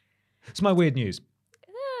 It's my weird news.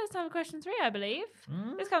 It's time for question 3, I believe.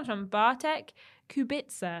 This comes from Bartek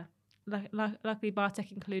Kubica. Luckily,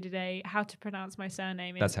 Bartek included a how to pronounce my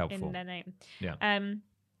surname in their name. Yeah.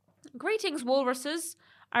 Greetings, walruses.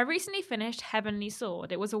 I recently finished Heavenly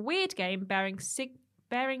Sword. It was a weird game bearing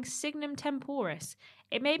Signum Temporis.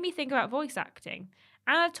 It made me think about voice acting.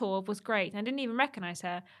 Anna Torv was great. I didn't even recognise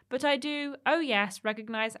her, but I do,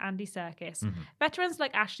 recognise Andy Serkis. Veterans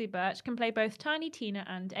like Ashley Birch can play both Tiny Tina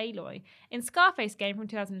and Aloy. In Scarface game from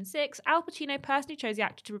 2006, Al Pacino personally chose the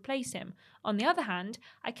actor to replace him. On the other hand,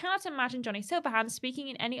 I cannot imagine Johnny Silverhand speaking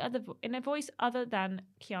in a voice other than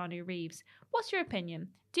Keanu Reeves. What's your opinion?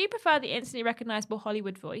 Do you prefer the instantly recognisable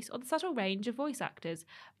Hollywood voice or the subtle range of voice actors?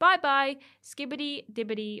 Bye-bye, skibbity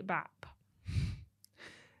dibbity bap.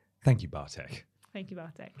 Thank you, Bartek. Thank you,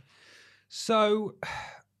 Bartek. So,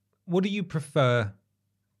 what do you prefer?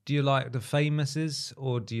 Do you like the famouses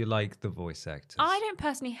or do you like the voice actors? I don't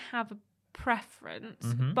personally have a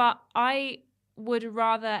preference, but I would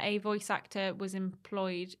rather a voice actor was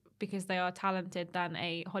employed because they are talented than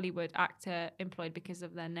a Hollywood actor employed because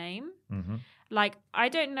of their name. Like, I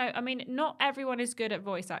don't know. I mean, not everyone is good at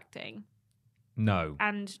voice acting. No.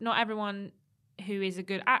 And not everyone who is a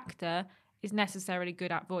good actor is necessarily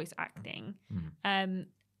good at voice acting.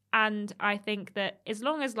 And I think that as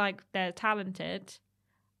long as like they're talented,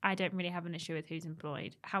 I don't really have an issue with who's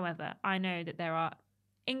employed. However, I know that there are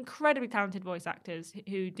incredibly talented voice actors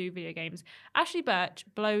who do video games. Ashley Birch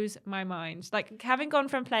blows my mind. Like, having gone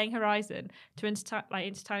from playing Horizon to into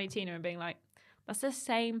Tiny Tina and being like, that's the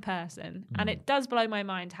same person. And it does blow my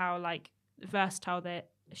mind how like versatile that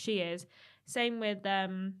she is. Same with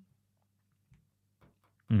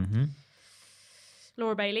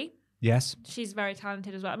Laura Bailey. Yes. She's very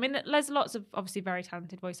talented as well. I mean, there's lots of obviously very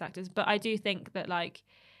talented voice actors, but I do think that like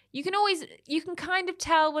you can kind of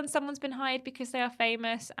tell when someone's been hired because they are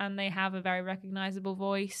famous and they have a very recognizable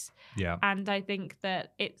voice. Yeah. And I think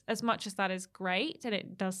that it's, as much as that is great and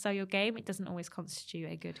it does sell your game, it doesn't always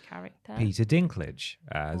constitute a good character. Peter Dinklage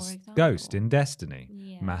as Ghost in Destiny.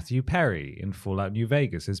 Yeah. Matthew Perry in Fallout New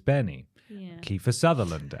Vegas as Benny. Yeah. Kiefer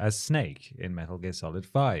Sutherland as Snake in Metal Gear Solid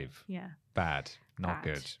 5. Yeah. Bad. Not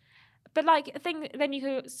good. But like, I think then you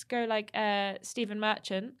could go like Stephen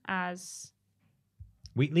Merchant as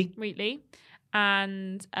Wheatley.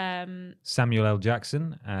 And Samuel L.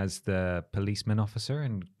 Jackson as the policeman officer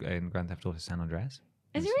in Grand Theft Auto San Andreas.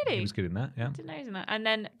 Is he really? He was good in that, yeah. I didn't know he was in that. And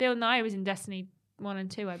then Bill Nye was in Destiny 1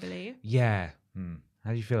 and 2, I believe. Yeah.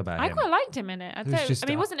 How do you feel about him? I quite liked him in it. I mean,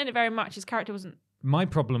 he wasn't in it very much. His character wasn't. My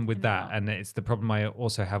problem with that, and it's the problem I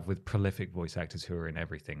also have with prolific voice actors who are in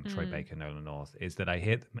everything, Troy Baker, Nolan North, is that I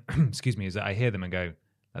hear them, I hear them and go,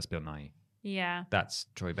 that's Bill Nye. Yeah. That's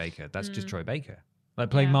Troy Baker. That's just Troy Baker.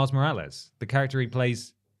 Like playing Miles Morales. The character he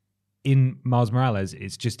plays in Miles Morales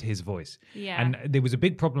is just his voice. Yeah. And there was a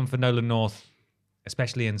big problem for Nolan North,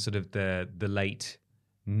 especially in sort of the late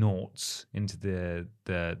noughts into the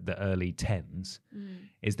early 10s,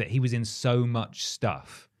 is that he was in so much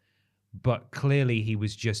stuff. But clearly he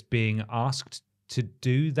was just being asked to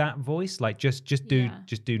do that voice, like just do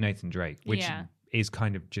Nathan Drake, which is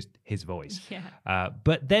kind of just his voice. Yeah.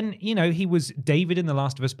 But then, he was David in The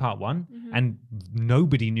Last of Us Part 1, and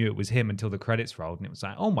nobody knew it was him until the credits rolled, and it was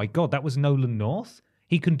like, oh my God, that was Nolan North?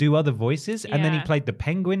 He can do other voices. And then he played the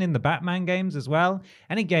Penguin in the Batman games as well.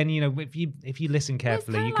 And again, if you listen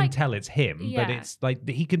carefully, you can tell it's him, but it's like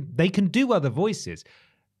they can do other voices.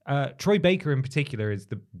 Troy Baker in particular is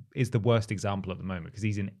the worst example at the moment because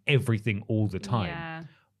he's in everything all the time. Yeah.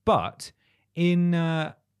 But in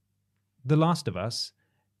The Last of Us,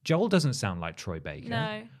 Joel doesn't sound like Troy Baker.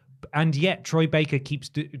 No. And yet Troy Baker keeps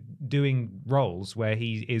doing roles where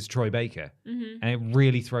he is Troy Baker. And it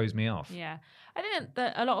really throws me off. Yeah. I think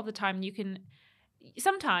that a lot of the time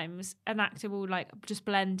sometimes an actor will like just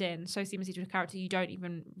blend in so seamlessly to a character you don't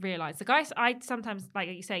even realize. The guys, I sometimes, like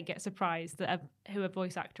you say, get surprised that who a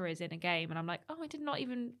voice actor is in a game, and I'm like, oh, I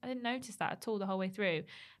didn't notice that at all the whole way through.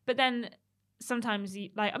 But then sometimes,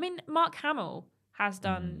 Mark Hamill has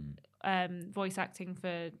done voice acting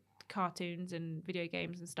for cartoons and video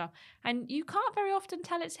games and stuff, and you can't very often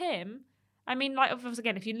tell it's him. I mean, like,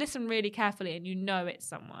 again, if you listen really carefully and you know it's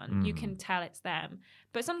someone, you can tell it's them.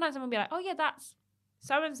 But sometimes someone will be like, oh yeah, that's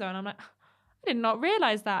so-and-so. And I'm like, I did not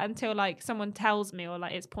realize that until like someone tells me or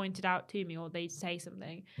like it's pointed out to me or they say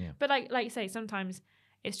something. Yeah. But like you say, sometimes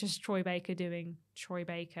it's just Troy Baker doing Troy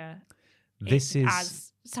Baker. This is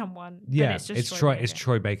as someone. Yeah, it's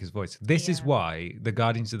Troy Baker's voice. This is why the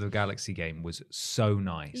Guardians of the Galaxy game was so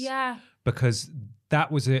nice. Yeah. Because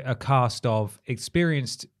that was a cast of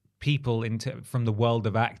experienced people from the world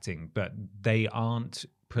of acting, but they aren't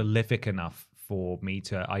prolific enough for me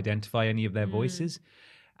to identify any of their voices.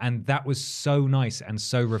 And that was so nice and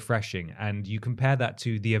so refreshing. And you compare that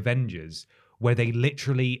to the Avengers, where they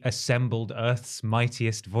literally assembled Earth's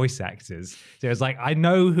mightiest voice actors. So it's like, I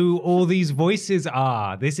know who all these voices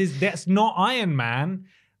are. That's not Iron Man.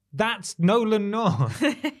 That's Nolan North.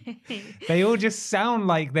 They all just sound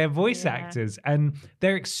like they're voice actors, and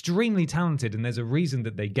they're extremely talented, and there's a reason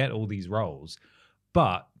that they get all these roles.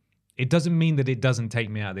 But it doesn't mean that it doesn't take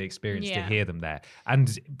me out of the experience to hear them there.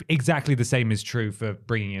 And exactly the same is true for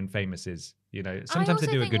bringing in famouses. You know, sometimes they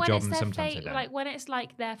do a good job and sometimes they don't. Like when it's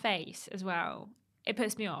like their face as well, it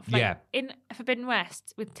puts me off. Like in Forbidden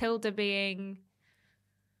West with Tilda being...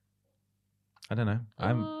 I don't know. I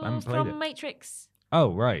haven't played from Matrix.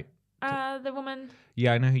 Oh, right. The woman.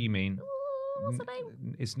 Yeah, I know who you mean. What's her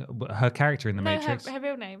name? It's not, her character in the Matrix. Her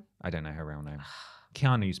real name. I don't know her real name.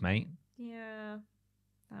 Keanu's mate. Yeah.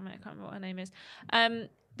 Damn it, I can't remember what her name is.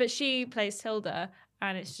 But she plays Tilda,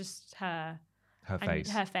 and it's just her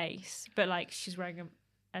face. But like she's wearing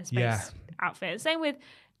a space outfit. Same with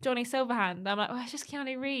Johnny Silverhand. I'm like, it's just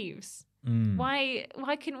Keanu Reeves. Why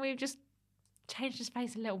couldn't we have just changed his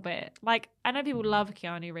face a little bit? Like, I know people love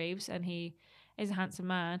Keanu Reeves, and he is a handsome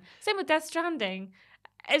man. Same with Death Stranding.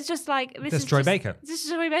 It's just like This is Troy Baker. This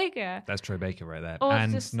is Troy Baker. That's Troy Baker right there, or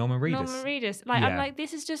and Norman Reedus. Like I'm like,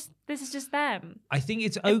 this is just them. I think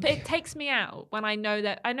it's okay. It takes me out when I know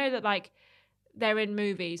that like they're in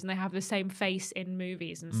movies and they have the same face in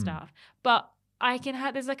movies and stuff. But I can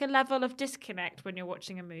have there's like a level of disconnect when you're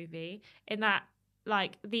watching a movie in that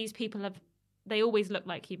like these people they always look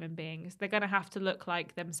like human beings. They're going to have to look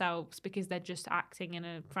like themselves because they're just acting in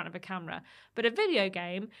front of a camera. But a video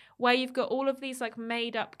game where you've got all of these like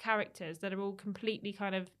made up characters that are all completely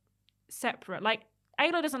kind of separate. Like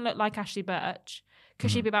Aloy doesn't look like Ashley Birch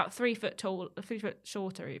because she'd be about 3 foot tall, 3 foot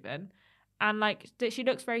shorter even. And like she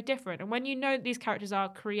looks very different. And when you know these characters are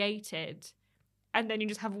created and then you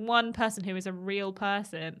just have one person who is a real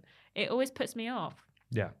person, it always puts me off.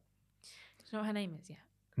 Yeah. Do you know what her name is yet?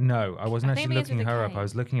 No, I wasn't actually looking her up. I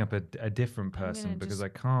was looking up a different person because I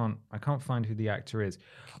can't find who the actor is.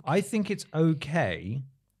 I think it's okay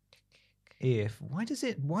if why does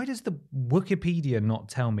the Wikipedia not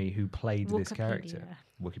tell me who played this character?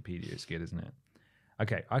 Wikipedia is good, isn't it?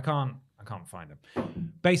 Okay, I can't find him.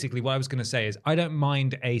 Basically, what I was going to say is I don't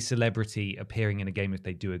mind a celebrity appearing in a game if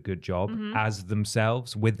they do a good job as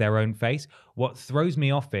themselves with their own face. What throws me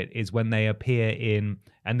off it is when they appear in,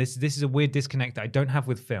 and this is a weird disconnect that I don't have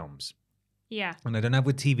with films. Yeah. And I don't have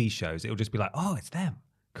with TV shows. It'll just be like, oh, it's them.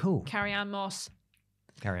 Cool. Carrie-Anne Moss.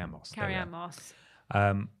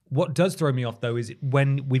 What does throw me off, though, is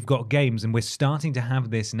when we've got games, and we're starting to have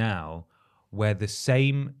this now, where the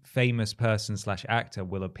same famous person / actor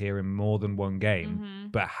will appear in more than one game,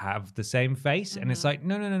 but have the same face. And it's like,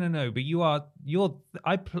 no. But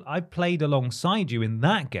I played alongside you in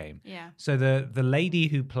that game. Yeah. So the lady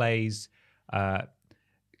who plays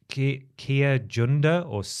Kia Junda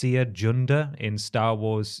or Sia Junda in Star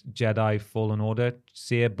Wars Jedi Fallen Order,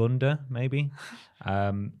 Sia Bunda, maybe.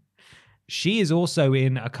 She is also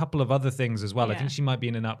in a couple of other things as well. Yeah. I think she might be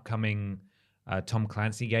in an upcoming Tom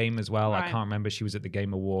Clancy game as well. Right. I can't remember. She was at the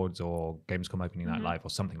Game Awards or Gamescom Opening Night Live or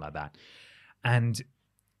something like that. And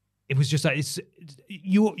it was just like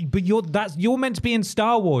you're meant to be in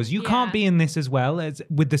Star Wars. You can't be in this as well as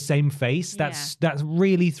with the same face. That's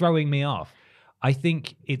really throwing me off. I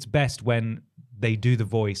think it's best when they do the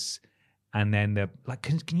voice and then they're like,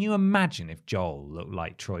 can you imagine if Joel looked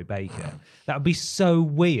like Troy Baker? That would be so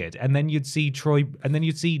weird. And then you'd see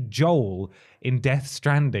Joel in Death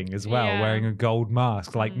Stranding as well, wearing a gold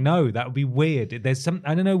mask. Like, no, that would be weird.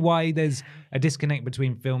 I don't know why there's a disconnect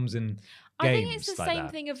between films and games. I think it's the same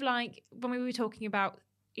thing of like when we were talking about,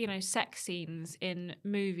 you know, sex scenes in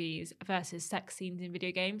movies versus sex scenes in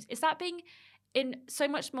video games. Is that being so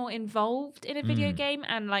much more involved in a video game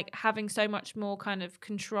and like having so much more kind of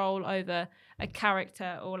control over a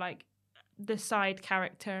character or like the side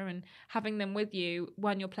character and having them with you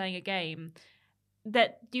when you're playing a game,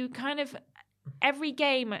 that you kind of every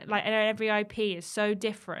game like and every IP is so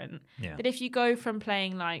different that if you go from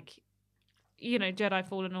playing like, you know, Jedi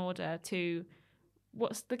Fallen Order to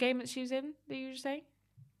what's the game that she's in that you just say?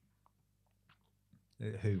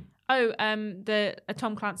 Who? Oh, a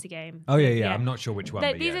Tom Clancy game. Oh yeah. I'm not sure which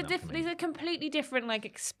one. These are completely different like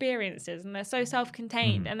experiences, and they're so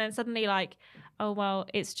self-contained. And then suddenly, like, oh, well,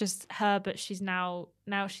 it's just her, but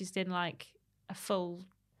now she's in like a full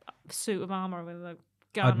suit of armor with a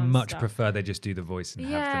gun. I'd much stuff. prefer they just do the voice and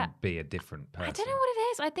have them be a different person. I don't know what it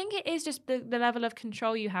is. I think it is just the level of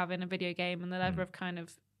control you have in a video game and the level of kind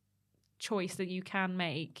of choice that you can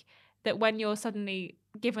make, that when you're suddenly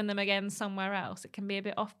given them again somewhere else, it can be a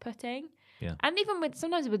bit off-putting. Yeah. And even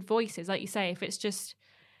sometimes with voices, like you say, if it's just,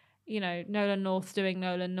 Nolan North doing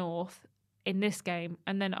Nolan North in this game,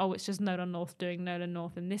 and then, it's just Nolan North doing Nolan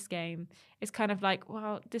North in this game, it's kind of like,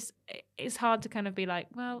 well, it's hard to kind of be like,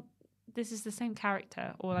 well, this is the same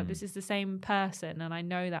character, or like this is the same person, and I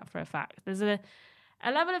know that for a fact. There's a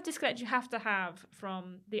level of disconnect you have to have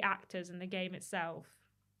from the actors and the game itself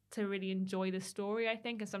to really enjoy the story, I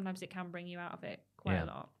think, and sometimes it can bring you out of it quite a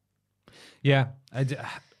lot. Yeah,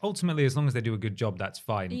 ultimately, as long as they do a good job, that's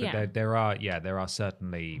fine. But there are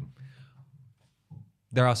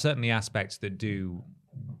certainly aspects that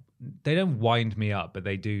they don't wind me up, but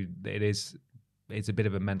they do. It's a bit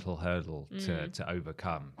of a mental hurdle to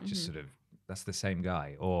overcome. Just sort of, that's the same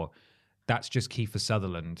guy, or that's just Kiefer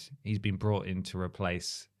Sutherland. He's been brought in to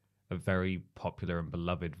replace a very popular and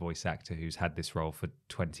beloved voice actor who's had this role for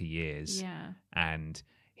 20 years. Yeah, and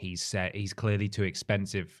he's clearly too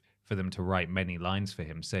expensive for them to write many lines for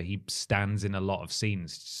him, so he stands in a lot of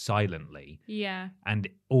scenes silently. Yeah, and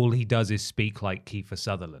all he does is speak like Kiefer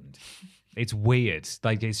Sutherland. It's weird,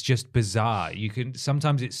 like it's just bizarre.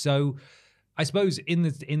 Sometimes it's so. I suppose on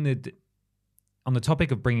the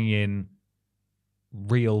topic of bringing in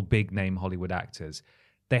real big name Hollywood actors,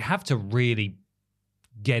 they have to really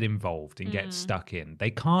get involved and get stuck in.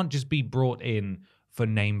 They can't just be brought in for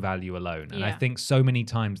name value alone. And I think so many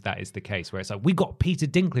times that is the case, where it's like, we got Peter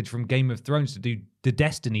Dinklage from Game of Thrones to do the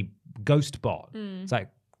Destiny Ghost Bot. It's like,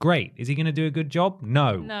 great. Is he going to do a good job?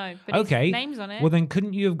 No. But okay. His name's on it. Well, then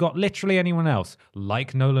couldn't you have got literally anyone else,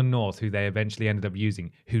 like Nolan North, who they eventually ended up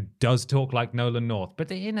using, who does talk like Nolan North,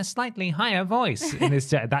 but in a slightly higher voice?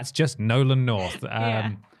 That's just Nolan North.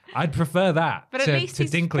 I'd prefer that but to at least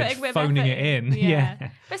he's Dinklage phoning it in. Yeah.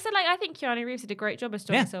 But so, like, I think Keanu Reeves did a great job as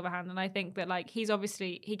Johnny Silverhand, and I think that, like, he's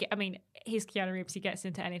obviously he's Keanu Reeves. He gets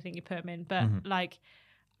into anything you put him in, but like,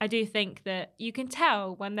 I do think that you can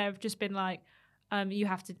tell when they've just been like, you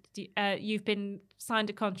have to, you've been signed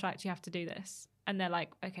a contract, you have to do this, and they're like,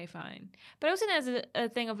 okay, fine. But also there's a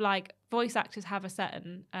thing of like, voice actors have a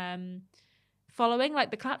certain following,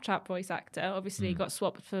 like the Claptrap voice actor obviously got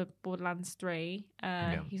swapped for Borderlands 3.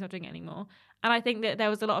 He's not doing it anymore, and I think that there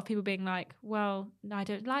was a lot of people being like, well, no, I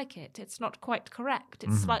don't like it, it's not quite correct,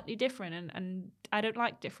 it's slightly different, and I don't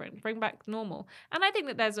like different, bring back normal. And I think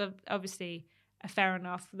that there's obviously a fair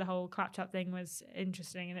enough, the whole Claptrap thing was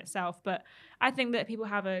interesting in itself, but I think that people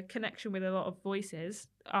have a connection with a lot of voices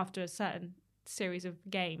after a certain series of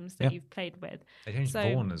games that you've played with. They changed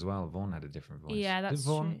Vaughn as well. Vaughn had a different voice. Yeah, that's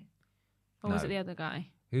true. Or was it the other guy?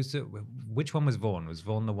 Which one was Vaughn? Was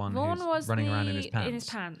Vaughn the one who's running around in his pants? In his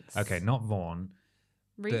pants. Okay, not Vaughn.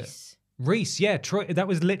 Reese. Reese, yeah. Troy, that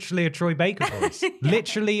was literally a Troy Baker voice.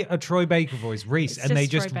 Literally a Troy Baker voice, Reese. And they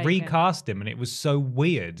just recast him, and it was so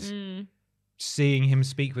weird seeing him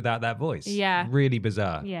speak without that voice. Yeah. Really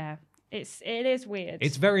bizarre. Yeah. It is weird.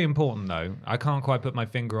 It's very important, though. I can't quite put my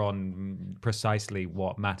finger on precisely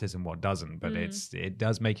what matters and what doesn't, but it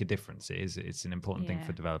does make a difference. It's an important thing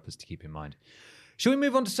for developers to keep in mind. Shall we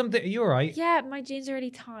move on to something? Are you all right? Yeah, my jeans are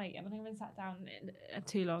really tight, and I think I've been sat down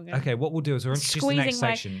too long. Okay, what we'll do is we'll introduce the next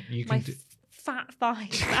section. You can fat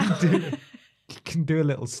thighs. You can do a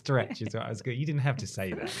little stretch. Is what I was good. You didn't have to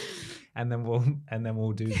say that, and then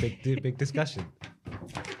we'll do big discussion.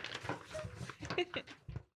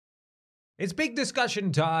 It's big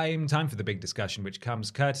discussion time. Time for the big discussion, which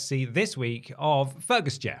comes courtesy this week of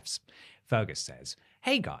Fergus Jeffs. Fergus says,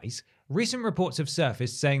 "Hey guys, recent reports have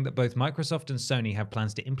surfaced saying that both Microsoft and Sony have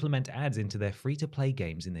plans to implement ads into their free-to-play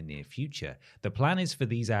games in the near future. The plan is for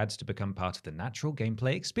these ads to become part of the natural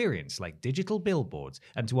gameplay experience, like digital billboards,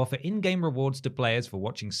 and to offer in-game rewards to players for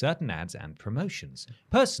watching certain ads and promotions.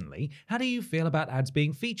 Personally, how do you feel about ads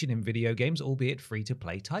being featured in video games, albeit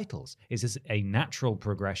free-to-play titles? Is this a natural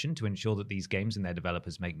progression to ensure that these games and their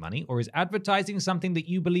developers make money, or is advertising something that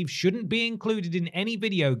you believe shouldn't be included in any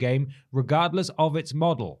video game, regardless of its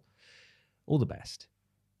model? All the best,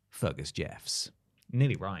 Fergus Jeffs."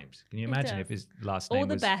 Nearly rhymed. Can you imagine if his last name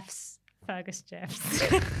was... All the Beths, Fergus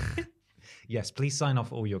Jeffs. Yes, please sign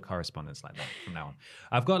off all your correspondence like that from now on.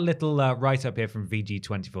 I've got a little write-up here from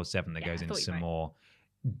VG247 that goes into some more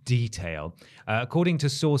detail. According to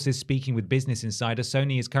sources speaking with Business Insider,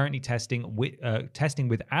 Sony is currently testing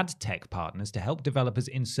with ad tech partners to help developers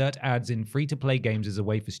insert ads in free-to-play games as a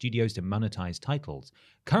way for studios to monetize titles.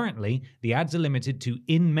 Currently, the ads are limited to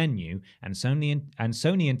in-menu, and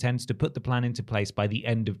Sony intends to put the plan into place by the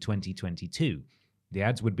end of 2022. The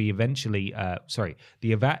ads would be eventually,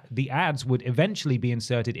 the ads would eventually be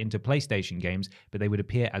inserted into PlayStation games, but they would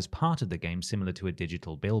appear as part of the game, similar to a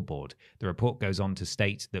digital billboard. The report goes on to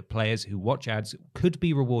state that players who watch ads could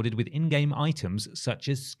be rewarded with in-game items such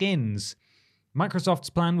as skins. Microsoft's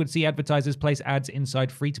plan would see advertisers place ads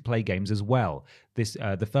inside free-to-play games as well.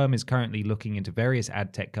 The firm is currently looking into various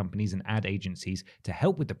ad tech companies and ad agencies to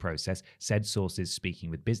help with the process, said sources speaking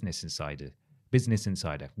with Business Insider.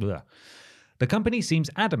 Blah. The company seems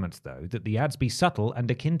adamant, though, that the ads be subtle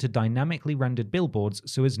and akin to dynamically rendered billboards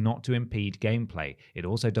so as not to impede gameplay. It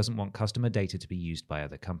also doesn't want customer data to be used by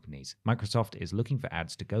other companies. Microsoft is looking for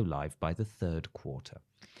ads to go live by the third quarter.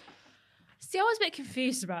 See, I was a bit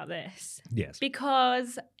confused about this. Yes.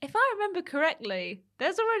 Because if I remember correctly,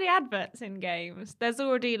 there's already adverts in games. There's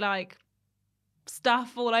already, like,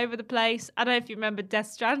 stuff all over the place. I don't know if you remember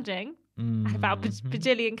Death Stranding, about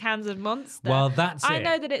bajillion cans of Monster. Well, that's I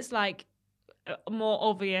know that it's, like, more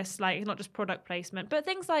obvious, like not just product placement, but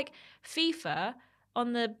things like FIFA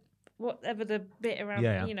on the whatever the bit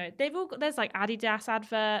around, you know, there's like Adidas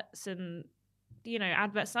adverts and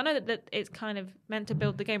adverts. I know that it's kind of meant to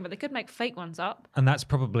build the game, but they could make fake ones up. And that's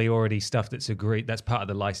probably already stuff that's agreed. That's part of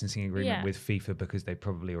the licensing agreement with FIFA because they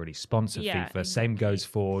probably already sponsor FIFA. Exactly. Same goes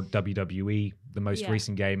for WWE. The most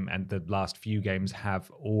recent game and the last few games have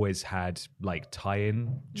always had like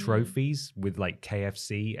tie-in trophies with like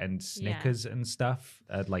KFC and Snickers and stuff.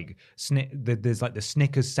 There's like the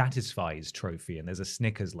Snickers Satisfies trophy and there's a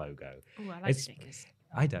Snickers logo. Oh, I like Snickers.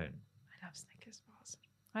 I don't.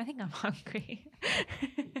 I think I'm hungry.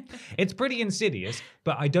 It's pretty insidious,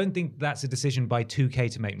 but I don't think that's a decision by 2K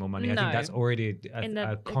to make more money. No. I think that's already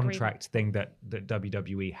a contract thing that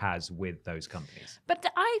WWE has with those companies. But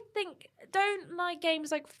I think, don't like games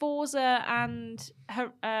like Forza and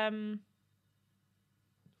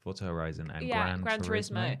Forza Horizon and Gran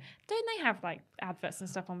Turismo. Don't they have like adverts and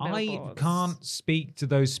stuff on billboards? I can't speak to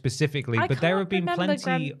those specifically, but there have been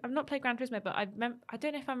plenty. I've not played Gran Turismo, but I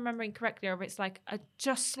don't know if I'm remembering correctly or if it's like a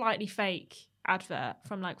just slightly fake advert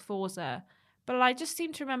from like Forza. But I just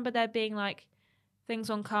seem to remember there being like things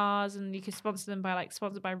on cars and you could sponsor them by like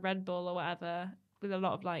sponsored by Red Bull or whatever with a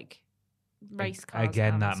lot of like race cars.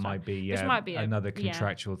 Again, that might be another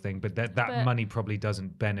contractual thing, but that money probably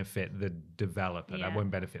doesn't benefit the developer. That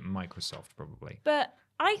won't benefit Microsoft probably. But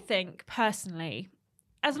I think personally,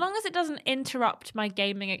 as long as it doesn't interrupt my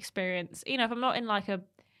gaming experience, if I'm not in like a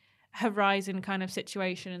Horizon kind of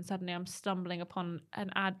situation and suddenly I'm stumbling upon an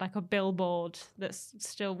ad, like a billboard that's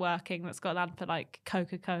still working, that's got an ad for like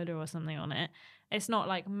Coca-Cola or something on it, it's not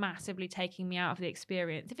like massively taking me out of the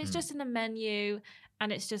experience. If it's just in the menu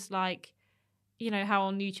and it's just like, how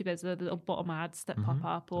on YouTube there's the little bottom ads that pop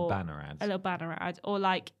up, or banner ads. A little banner ad, or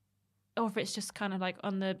if it's just kind of like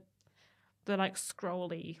on the like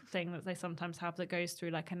scrolly thing that they sometimes have that goes through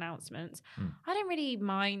like announcements. I don't really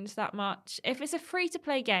mind that much. If it's a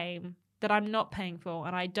free-to-play game that I'm not paying for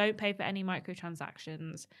and I don't pay for any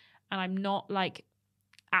microtransactions and I'm not like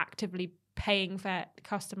actively paying for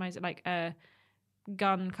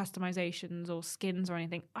gun customizations or skins or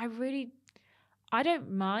anything, I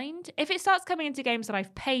don't mind. If it starts coming into games that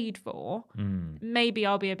I've paid for, maybe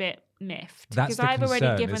I'll be a bit miffed. Because I've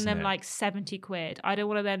already given them like 70 quid. I don't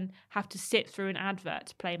want to then have to sit through an advert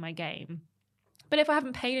to play my game. But if I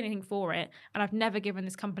haven't paid anything for it and I've never given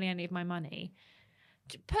this company any of my money,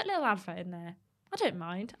 put a little advert in there. I don't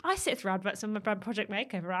mind. I sit through adverts on my Project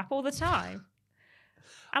Makeover app all the time.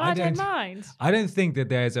 And I don't mind. I don't think that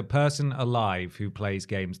there's a person alive who plays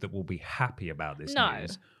games that will be happy about this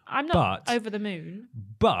news. I'm not over the moon.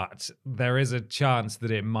 But there is a chance that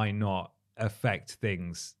it might not affect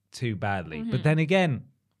things too badly. But then again,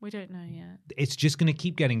 we don't know yet. It's just going to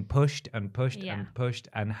keep getting pushed and pushed and pushed.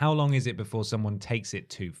 And how long is it before someone takes it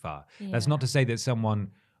too far? That's not to say that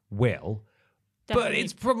someone will. Definitely. But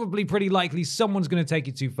it's probably pretty likely someone's going to take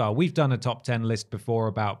it too far. We've done a top 10 list before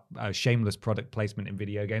about shameless product placement in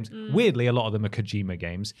video games. Weirdly, a lot of them are Kojima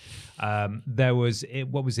games. There was,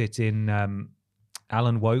 what was it in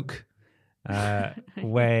Alan Woke? Where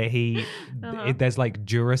there's like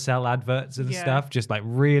Duracell adverts and stuff. Just like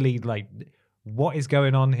really like, what is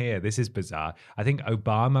going on here? This is bizarre. I think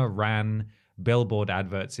Obama ran billboard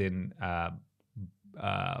adverts in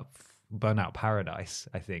Burnout Paradise,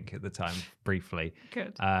 I think, at the time, briefly.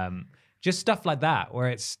 Good. Just stuff like that, where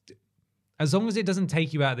it's As long as it doesn't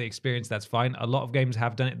take you out of the experience, that's fine. A lot of games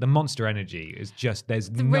have done it. The Monster Energy is just there's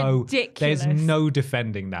no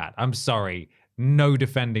defending that. I'm sorry. No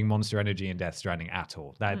defending Monster Energy in Death Stranding at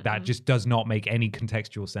all. That just does not make any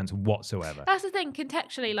contextual sense whatsoever. That's the thing,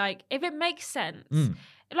 contextually, like, if it makes sense,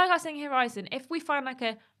 like I was saying Horizon, if we find like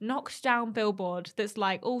a knocked down billboard that's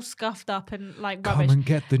like all scuffed up and like rubbish. Come and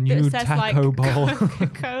get the new says, taco like, bowl.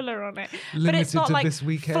 Coca-Cola on it. But it's not like this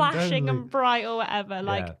weekend flashing only. and bright or whatever.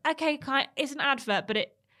 Like, okay, it's an advert, but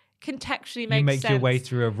it contextually makes sense. You make your way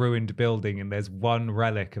through a ruined building and there's one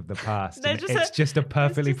relic of the past. And it's just a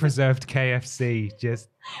perfectly preserved KFC. Just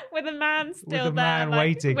with a man still there,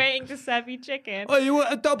 waiting to serve you chicken. Oh, you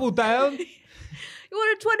want a double down? You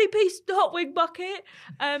want a 20-piece hot wing bucket?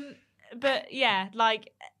 But yeah,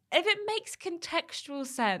 like, if it makes contextual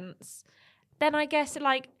sense, then I guess,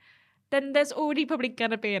 like, then there's already probably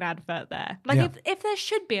going to be an advert there. Like, if there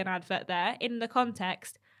should be an advert there in the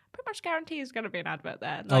context, pretty much guarantee there's going to be an advert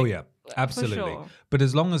there. Like, oh, yeah, absolutely. Sure. But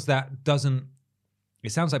as long as that doesn't...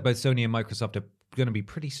 It sounds like both Sony and Microsoft are going to be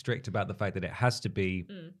pretty strict about the fact that it has to be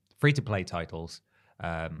free-to-play titles.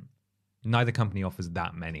 Neither company offers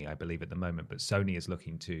that many, I believe, at the moment, but Sony is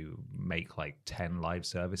looking to make like 10 live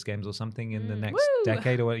service games or something in the next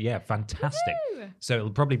decade. Yeah, fantastic. Woo! So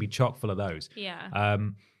it'll probably be chock full of those. Yeah.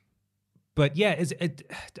 But yeah,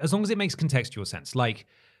 as long as it makes contextual sense. Like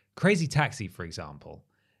Crazy Taxi, for example,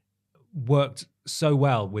 worked so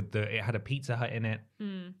well with it had a Pizza Hut in it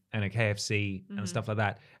and a KFC and stuff like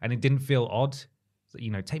that, and it didn't feel odd. You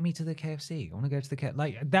know, take me to the KFC. I want to go to the KFC.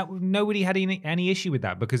 Like that, nobody had any issue with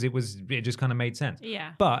that because it just kind of made sense.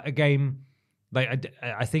 Yeah. But a game, like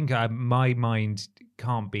I think my mind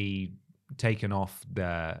can't be taken off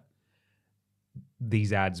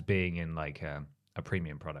these ads being in like a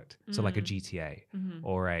premium product. So like a GTA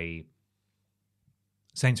or a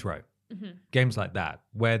Saints Row. Games like that,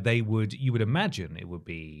 where you would imagine it would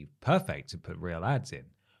be perfect to put real ads in.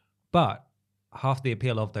 But half the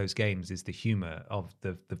appeal of those games is the humor of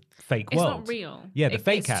the fake world. It's not real. Yeah, the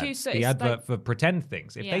fake ads, the advert for pretend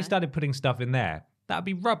things. If they started putting stuff in there, that'd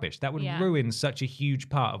be rubbish. That would ruin such a huge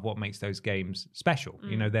part of what makes those games special.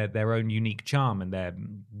 You know, their own unique charm and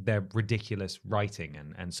their ridiculous writing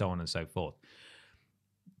and so on and so forth.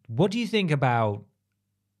 What do you think about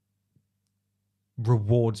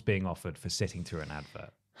rewards being offered for sitting through an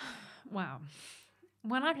advert? Wow.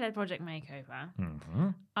 When I played Project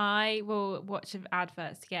Makeover, I will watch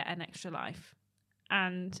adverts to get an extra life,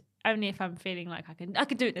 and only if I'm feeling like I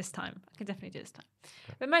can do it this time. I can definitely do it this time,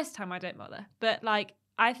 but most of the time I don't bother. But like,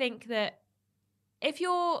 I think that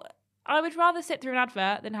I would rather sit through an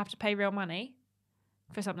advert than have to pay real money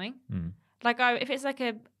for something. Like, if it's like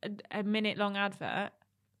a minute long advert,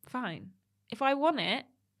 fine. If I want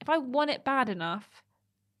it bad enough.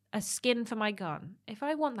 A skin for my gun. If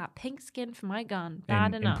I want that pink skin for my gun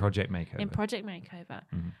bad enough. In Project Makeover.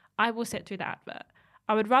 I will sit through the advert.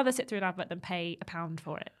 I would rather sit through an advert than pay £1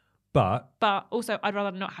 for it. But also, I'd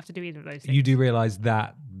rather not have to do either of those things. You do realise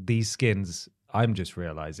that these skins, I'm just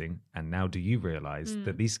realising, and now do you realise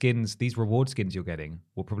that these reward skins you're getting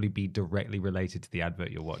will probably be directly related to the advert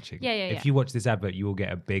you're watching. Yeah. If you watch this advert, you will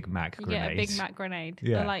get a Big Mac grenade. You get a Big Mac grenade.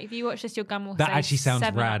 Yeah. Or like, if you watch this, your gun will That say actually sounds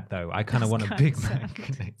 7 rad, up. though. I kind of want a Big Mac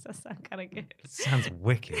grenade. That sounds kind of good. It sounds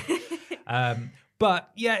wicked. But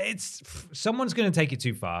yeah, someone's going to take it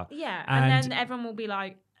too far. Yeah, and then everyone will be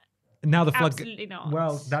like, now the flood. Absolutely not.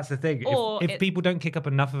 Well, that's the thing. If people don't kick up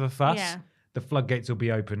enough of a fuss, the floodgates will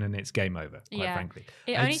be open and it's game over, quite frankly.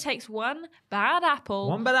 It only takes one bad apple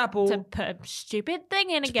to put a stupid thing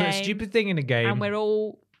in a game. And we're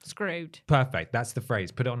all screwed. Perfect. That's the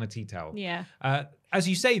phrase. Put it on a tea towel. Yeah. As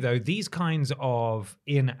you say, though, these kinds of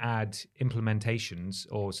in-ad implementations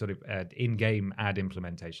or sort of in-game ad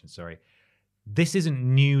implementations, this isn't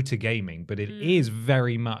new to gaming, but it is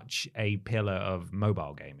very much a pillar of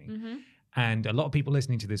mobile gaming. And a lot of people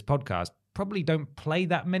listening to this podcast probably don't play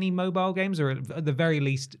that many mobile games, or at the very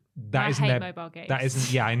least, I hate mobile games. That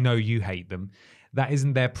isn't. Yeah, I know you hate them. That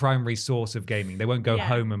isn't their primary source of gaming. They won't go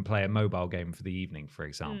home and play a mobile game for the evening, for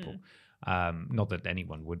example. Not that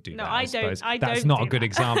anyone would do that. I suppose that's not a good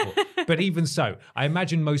example. But even so, I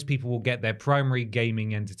imagine most people will get their primary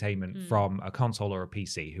gaming entertainment from a console or a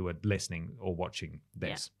PC who are listening or watching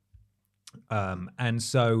this. And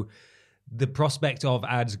so the prospect of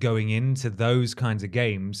ads going into those kinds of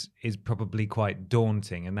games is probably quite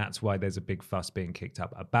daunting, and that's why there's a big fuss being kicked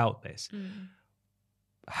up about this.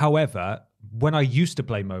 However, when I used to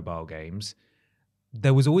play mobile games,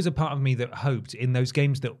 there was always a part of me that hoped in those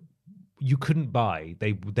games that you couldn't buy,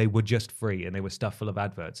 they were just free and they were stuffed full of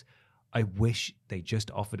adverts. I wish they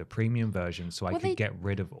just offered a premium version so I could get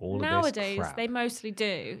rid of all of this crap. Nowadays, they mostly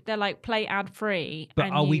do. They're like play ad-free.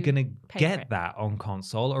 But are we going to get that on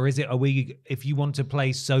console? Or if you want to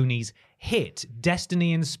play Sony's hit,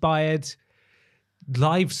 Destiny-inspired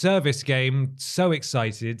live service game, so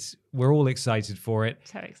excited. We're all excited for it.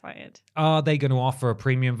 So excited. Are they going to offer a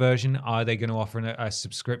premium version? Are they going to offer a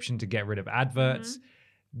subscription to get rid of adverts?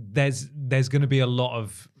 There's going to be a lot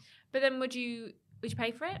of... But then would you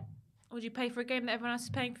pay for it? Would you pay for a game that everyone else is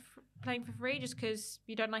playing for free just because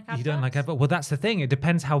you don't like adverts? You don't like adverts? Well, that's the thing. It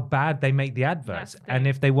depends how bad they make the adverts. And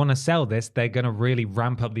if they want to sell this, they're going to really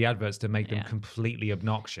ramp up the adverts to make them completely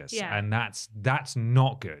obnoxious. Yeah. And that's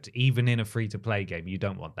not good. Even in a free-to-play game, you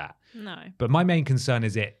don't want that. No. But my main concern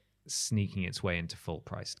is it sneaking its way into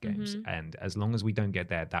full-priced games. And as long as we don't get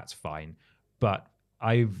there, that's fine. But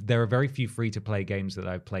there are very few free-to-play games that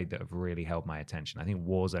I've played that have really held my attention. I think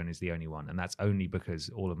Warzone is the only one, and that's only because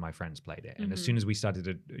all of my friends played it. And as soon as we started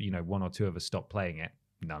to, one or two of us stopped playing it,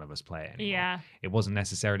 none of us play it anymore. Yeah. It wasn't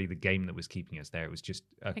necessarily the game that was keeping us there. It was just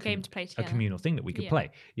a game to play together. A communal thing that we could play.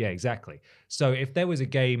 Yeah, exactly. So if there was a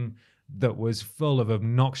game that was full of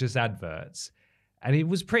obnoxious adverts, and it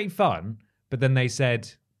was pretty fun, but then they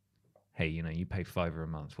said, hey, you pay $5 a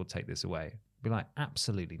month, we'll take this away. I'd be like,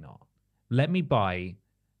 absolutely not. Let me buy.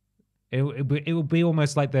 It will be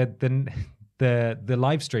almost like the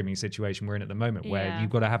live streaming situation we're in at the moment, where you've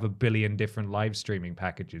got to have a billion different live streaming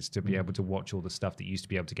packages to be able to watch all the stuff that you used to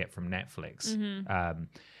be able to get from Netflix.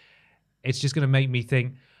 It's just going to make me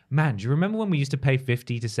think, man, do you remember when we used to pay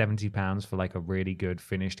 £50 to £70 for like a really good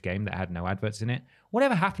finished game that had no adverts in it?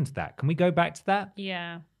 Whatever happened to that? Can we go back to that?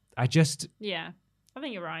 Yeah. I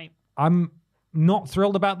think you're right. I'm not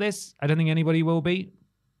thrilled about this. I don't think anybody will be,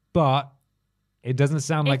 but it doesn't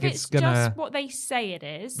sound like it's gonna... If it's just what they say it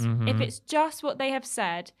is, if it's just what they have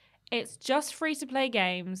said, it's just free-to-play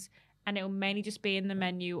games, and it'll mainly just be in the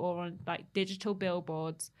menu or on like digital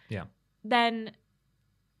billboards, then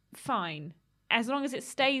fine. As long as it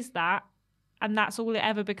stays that, and that's all it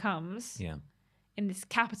ever becomes in this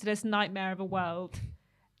capitalist nightmare of a world,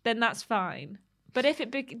 then that's fine. But if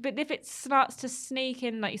it starts to sneak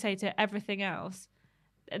in, like you say, to everything else,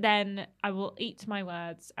 then I will eat my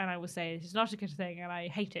words and I will say this is not a good thing and I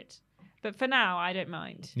hate it. But for now, I don't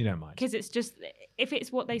mind. You don't mind? Because it's just, if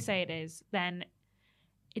it's what they say it is, then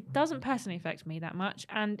it doesn't personally affect me that much.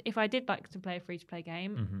 And if I did like to play a free-to-play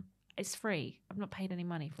game, it's free. I've not paid any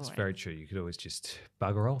money for it. That's very true. You could always just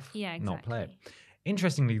bugger off, exactly. Not play it.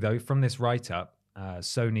 Interestingly, though, from this write-up,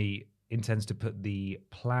 Sony intends to put the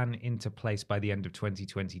plan into place by the end of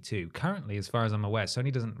 2022. Currently, as far as I'm aware,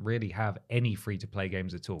 Sony doesn't really have any free-to-play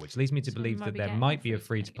games at all, which leads me to believe that there might be a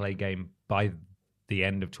free-to-play game by the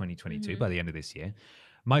end of 2022, by the end of this year.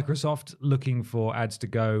 Microsoft looking for ads to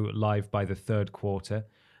go live by the third quarter.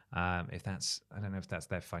 I don't know if that's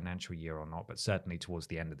their financial year or not, but certainly towards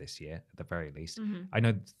the end of this year, at the very least. I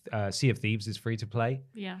know Sea of Thieves is free to play,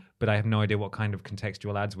 but I have no idea what kind of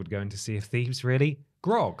contextual ads would go into Sea of Thieves, really.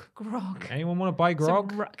 Grog. Anyone want to buy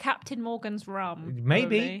grog? Captain Morgan's rum.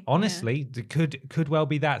 Maybe, probably. Honestly, could well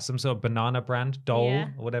be that. Some sort of banana brand, Dole,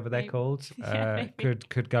 or whatever they're called,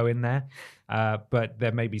 could go in there. But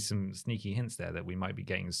there may be some sneaky hints there that we might be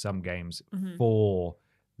getting some games for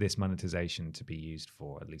this monetization to be used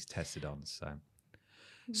for, at least tested on.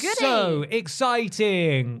 So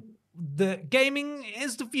exciting. The gaming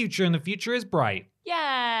is the future, and the future is bright.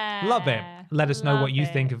 Yeah. Love it. Let us know what you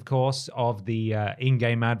think, of course, of the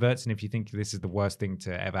in-game adverts, and if you think this is the worst thing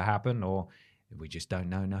to ever happen, or if we just don't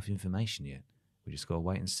know enough information yet. We just got to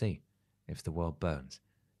wait and see. If the world burns,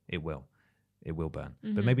 it will. It will burn.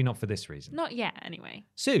 But maybe not for this reason. Not yet, anyway.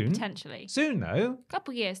 Soon. Potentially. Soon, though.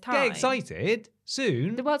 Couple years' time. Get excited.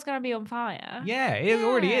 Soon. The world's going to be on fire. Yeah, it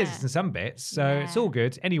already is in some bits. So it's all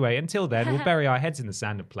good. Anyway, until then, we'll bury our heads in the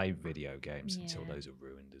sand and play video games until those are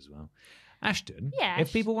ruined as well. Ashton,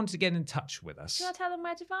 if people want to get in touch with us... Do you want to tell them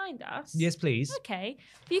where to find us? Yes, please. Okay.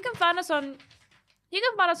 You can find us on...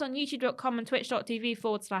 youtube.com and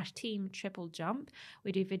twitch.tv/Team Triple Jump.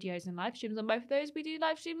 We do videos and live streams on both of those. We do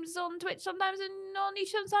live streams on Twitch sometimes and on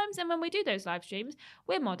YouTube sometimes. And when we do those live streams,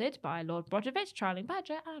 we're modded by Lord Brodovich, Charlie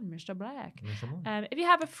Badger, and Mr. Black. If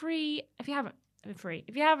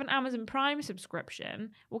you have an Amazon Prime subscription,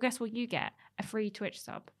 well, guess what you get? A free Twitch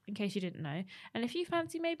sub, in case you didn't know. And if you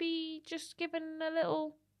fancy maybe just giving a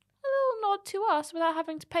little nod to us without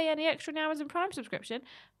having to pay any extra on Amazon Prime subscription,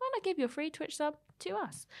 why not give you a free Twitch sub to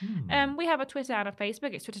us? We have a Twitter and a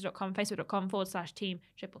Facebook. It's facebook.com/Team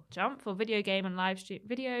Triple Jump for video game and live stream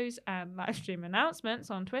videos and live stream announcements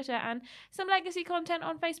on Twitter, and some legacy content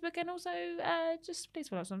on Facebook. And also just please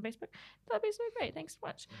follow us on Facebook. That'd be so great. Thanks so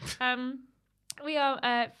much. We are,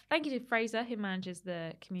 thank you to Fraser, who manages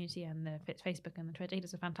the community and the Facebook and the Twitter. He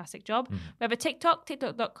does a fantastic job. We have a TikTok,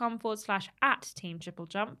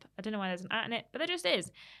 tiktok.com/@TeamTripleJump. I don't know why there's an at in it, but there just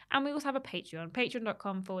is. And we also have a Patreon,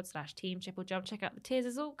 patreon.com/TeamTripleJump. Check out the tiers.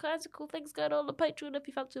 There's all kinds of cool things going on the Patreon if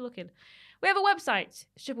you fancy looking. We have a website,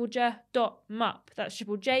 triplej.mup. That's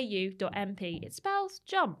triplej.mp. It spells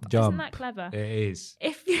jump. Isn't that clever? It is.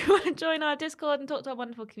 If you want to join our Discord and talk to our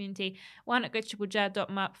wonderful community, why not go to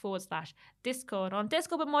triplej.mup/Discord. On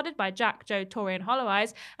Discord, we're modded by Jack, Joe, Tori, and Hollow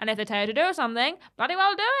Eyes. And if they tell you to do something, bloody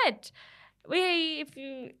well do it. If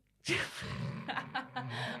you...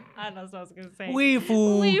 I don't know what I was going to say.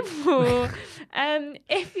 Weefool.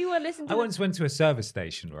 If you were listening to... I once went to a service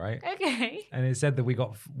station, right? Okay. And it said that we've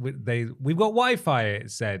got Wi-Fi,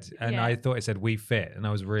 it said. And Yeah. I thought it said We Fit. And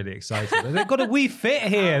I was really excited. They've got a We Fit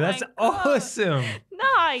here. Oh That's my God. awesome.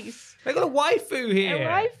 Nice. They've got a waifu here.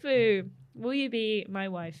 A waifu. Will you be my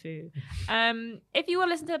waifu? If you want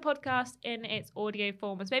to listen to the podcast in its audio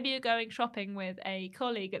form, as maybe you're going shopping with a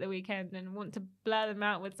colleague at the weekend and want to blur them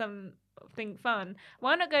out with something fun,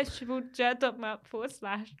 why not go to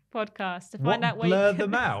triplej.mup/podcast to find out where blur you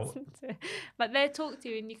can them out? listen to. Like they'll talk to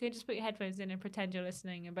you and you can just put your headphones in and pretend you're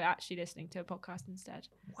listening, but actually listening to a podcast instead.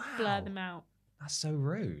 Wow. Blur them out. That's so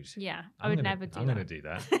rude. Yeah, I would never do that. I'm going to do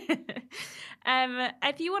that.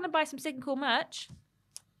 If you want to buy some sick and cool merch,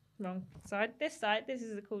 wrong side, this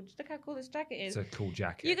is a cool, look how cool this jacket is. It's a cool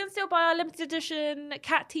jacket. You can still buy our limited edition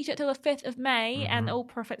cat t-shirt till the 5th of May, and all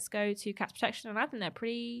profits go to Cats Protection, and I think they're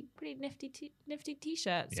pretty nifty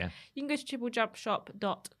t-shirts. Yeah. You can go to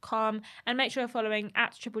triplejumpshop.com and make sure you're following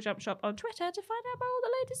 @triplejumpshop on Twitter to find out about all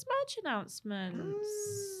the latest merch announcements.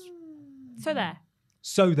 So there.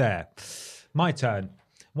 My turn.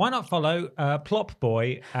 Why not follow Plop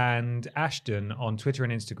Boy and Ashton on Twitter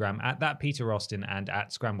and Instagram @thatPeterAustin and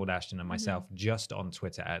 @ScrambledAshton, and myself just on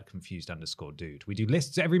Twitter @confused_dude. We do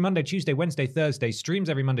lists every Monday, Tuesday, Wednesday, Thursday, streams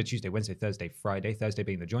every Monday, Tuesday, Wednesday, Thursday, Friday, Thursday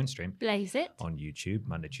being the joint stream. Blaze it. On YouTube,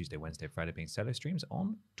 Monday, Tuesday, Wednesday, Friday being solo streams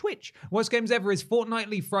on Twitch. Worst Games Ever is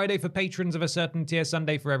fortnightly, Friday for patrons of a certain tier,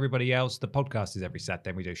 Sunday for everybody else. The podcast is every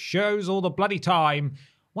Saturday and we do shows all the bloody time.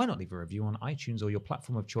 Why not leave a review on iTunes or your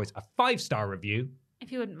platform of choice? A 5-star review.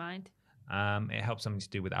 If you wouldn't mind. It helps something to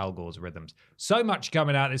do with Al Gore's rhythms. So much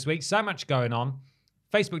coming out this week. So much going on.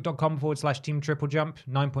 Facebook.com/Team Triple Jump.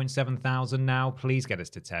 9.7 thousand now. Please get us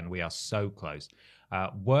to 10. We are so close.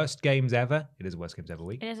 Worst Games Ever. It is a Worst Games Ever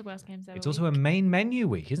week. It is a Worst Games Ever It's also a main menu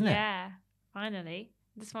week, isn't it? Yeah, finally.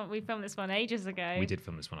 We filmed this one ages ago. We did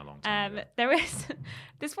film this one a long time ago. There is...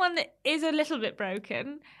 This one is a little bit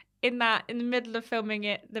broken. In that, in the middle of filming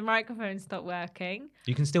it, the microphone stopped working.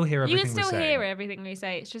 You can still hear everything You can still we're saying. hear everything we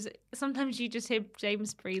say. It's just sometimes you just hear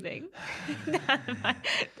James breathing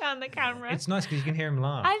down the camera. It's nice because you can hear him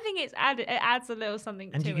laugh. I think it adds a little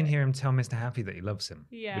something and to it. you can hear him tell Mr. Happy that he loves him,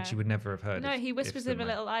 Yeah. which you would never have heard. No, he whispers him a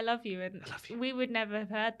little "I love you," and love you. we would never have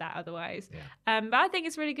heard that otherwise. Yeah. But I think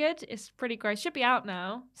it's really good. It's pretty great. Should be out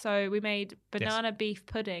now. So we made banana beef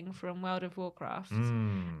pudding from World of Warcraft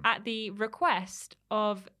at the request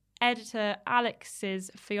of editor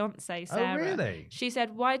Alex's fiance Sarah. Oh, really? She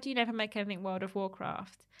said, "Why do you never make anything World of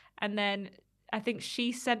Warcraft?" And then I think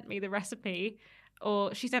she sent me the recipe,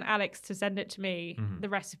 or she sent Alex to send it to me, the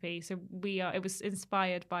recipe. So it was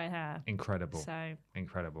inspired by her. Incredible. So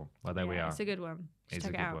incredible. Well, there we are. It's a good one. It's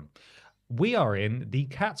check a it good out. one. We are in the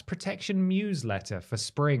Cats Protection newsletter for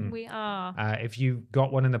spring. We are. If you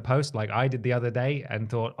got one in the post like I did the other day and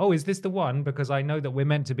thought, oh, is this the one? Because I know that we're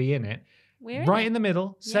meant to be in it. We're right in in the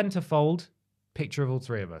middle, Yeah. centerfold, picture of all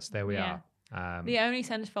three of us. There we Yeah. are. The only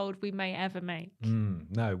centerfold we may ever make.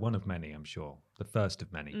 No, one of many, I'm sure. The first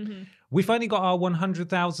of many. Mm-hmm. We finally got our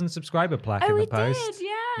 100,000 subscriber plaque in the post. Did,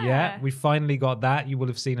 yeah. Yeah, we finally got that. You will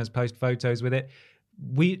have seen us post photos with it.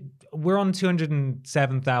 We're on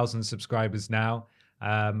 207,000 subscribers now.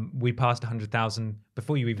 We passed 100,000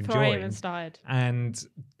 before you even Before I joined. even started. And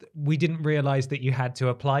we didn't realize that you had to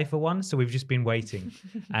apply for one, so we've just been waiting.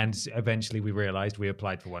 And eventually we realized we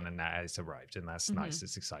applied for one, and now it's arrived, and that's nice.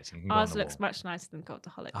 It's exciting. You can go Ours on the looks wall. much nicer than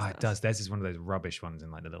Cultaholics. Oh, it does. Theirs is one of those rubbish ones in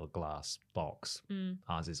like the little glass box.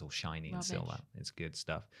 Ours is all shiny and silver. Rubbish. It's good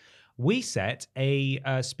stuff. We set a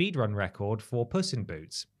speedrun record for Puss in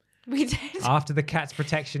Boots. We did. After the Cats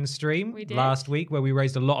Protection stream We did. last week, where we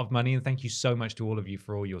raised a lot of money, and thank you so much to all of you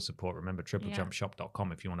for all your support. Remember,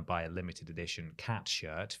 triplejumpshop.com if you want to buy a limited edition cat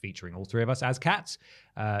shirt featuring all three of us as cats.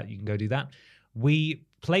 You can go do that. We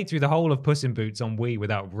played through the whole of Puss in Boots on Wii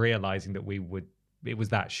without realizing that it was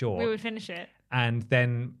that short. We would finish it. And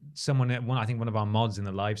then I think one of our mods in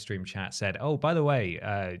the live stream chat said, "Oh, by the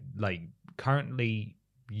way, currently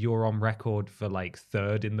you're on record for like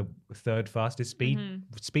third fastest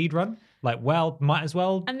speed run. Like, well, might as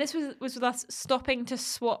well. And this was with us stopping to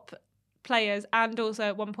swap players and also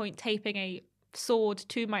at one point taping a sword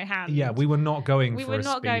to my hand. Yeah, we were not going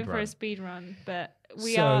for a speed run, but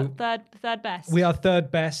we are third best. We are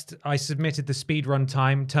third best. I submitted the speed run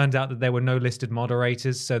time. Turned out that there were no listed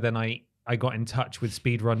moderators, so then I got in touch with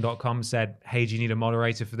speedrun.com, said, hey, do you need a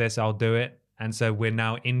moderator for this? I'll do it. And so we're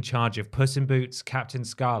now in charge of Puss in Boots, Captain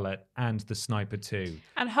Scarlet, and the Sniper 2.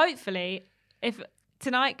 And hopefully, if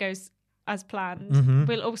tonight goes as planned,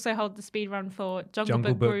 we'll also hold the speed run for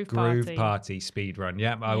Jungle Book Groove Party speed run.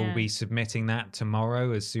 Yeah, I will be submitting that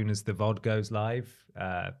tomorrow as soon as the VOD goes live.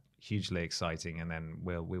 Hugely exciting. And then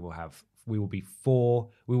we will hold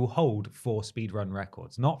 4 speedrun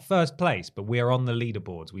records. Not first place, but we are on the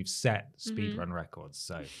leaderboards. We've set speedrun records.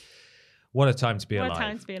 So what a time to be alive. What a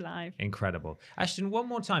time to be alive. Incredible. Ashton, one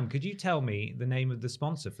more time, could you tell me the name of the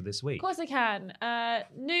sponsor for this week? Of course I can.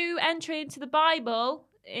 New entry into the Bible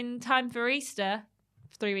in time for Easter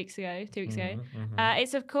 2 weeks ago.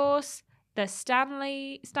 It's, of course, the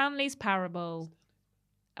Stanley's Parable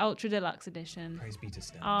Ultra Deluxe Edition. Praise be to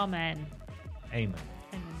Stanley. Amen. Amen.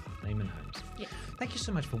 Holmes. Yeah. Thank you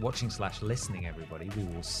so much for watching/listening, everybody. We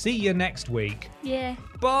will see you next week. Yeah.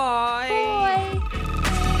 Bye.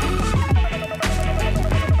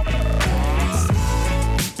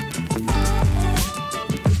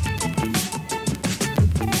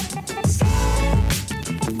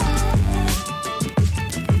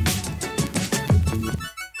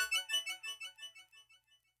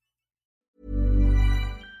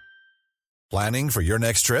 Planning for your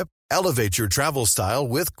next trip? Elevate your travel style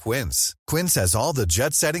with Quince. Quince has all the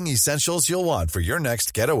jet-setting essentials you'll want for your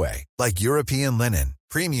next getaway, like European linen,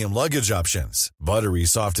 premium luggage options, buttery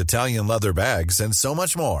soft Italian leather bags, and so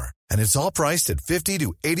much more. And it's all priced at 50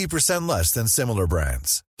 to 80% less than similar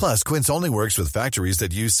brands. Plus, Quince only works with factories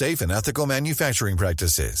that use safe and ethical manufacturing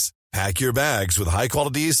practices. Pack your bags with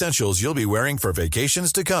high-quality essentials you'll be wearing for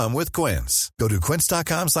vacations to come with Quince. Go to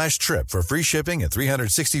quince.com/trip for free shipping and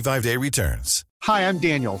 365-day returns. Hi, I'm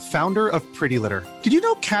Daniel, founder of Pretty Litter. Did you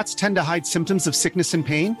know cats tend to hide symptoms of sickness and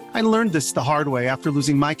pain? I learned this the hard way after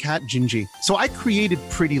losing my cat, Gingy. So I created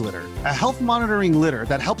Pretty Litter, a health monitoring litter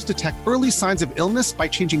that helps detect early signs of illness by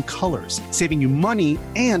changing colors, saving you money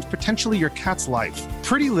and potentially your cat's life.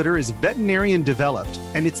 Pretty Litter is veterinarian developed,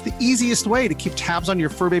 and it's the easiest way to keep tabs on your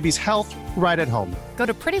fur baby's health right at home. Go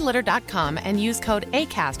to prettylitter.com and use code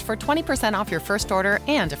ACAST for 20% off your first order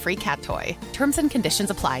and a free cat toy. Terms and conditions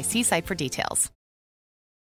apply. See site for details.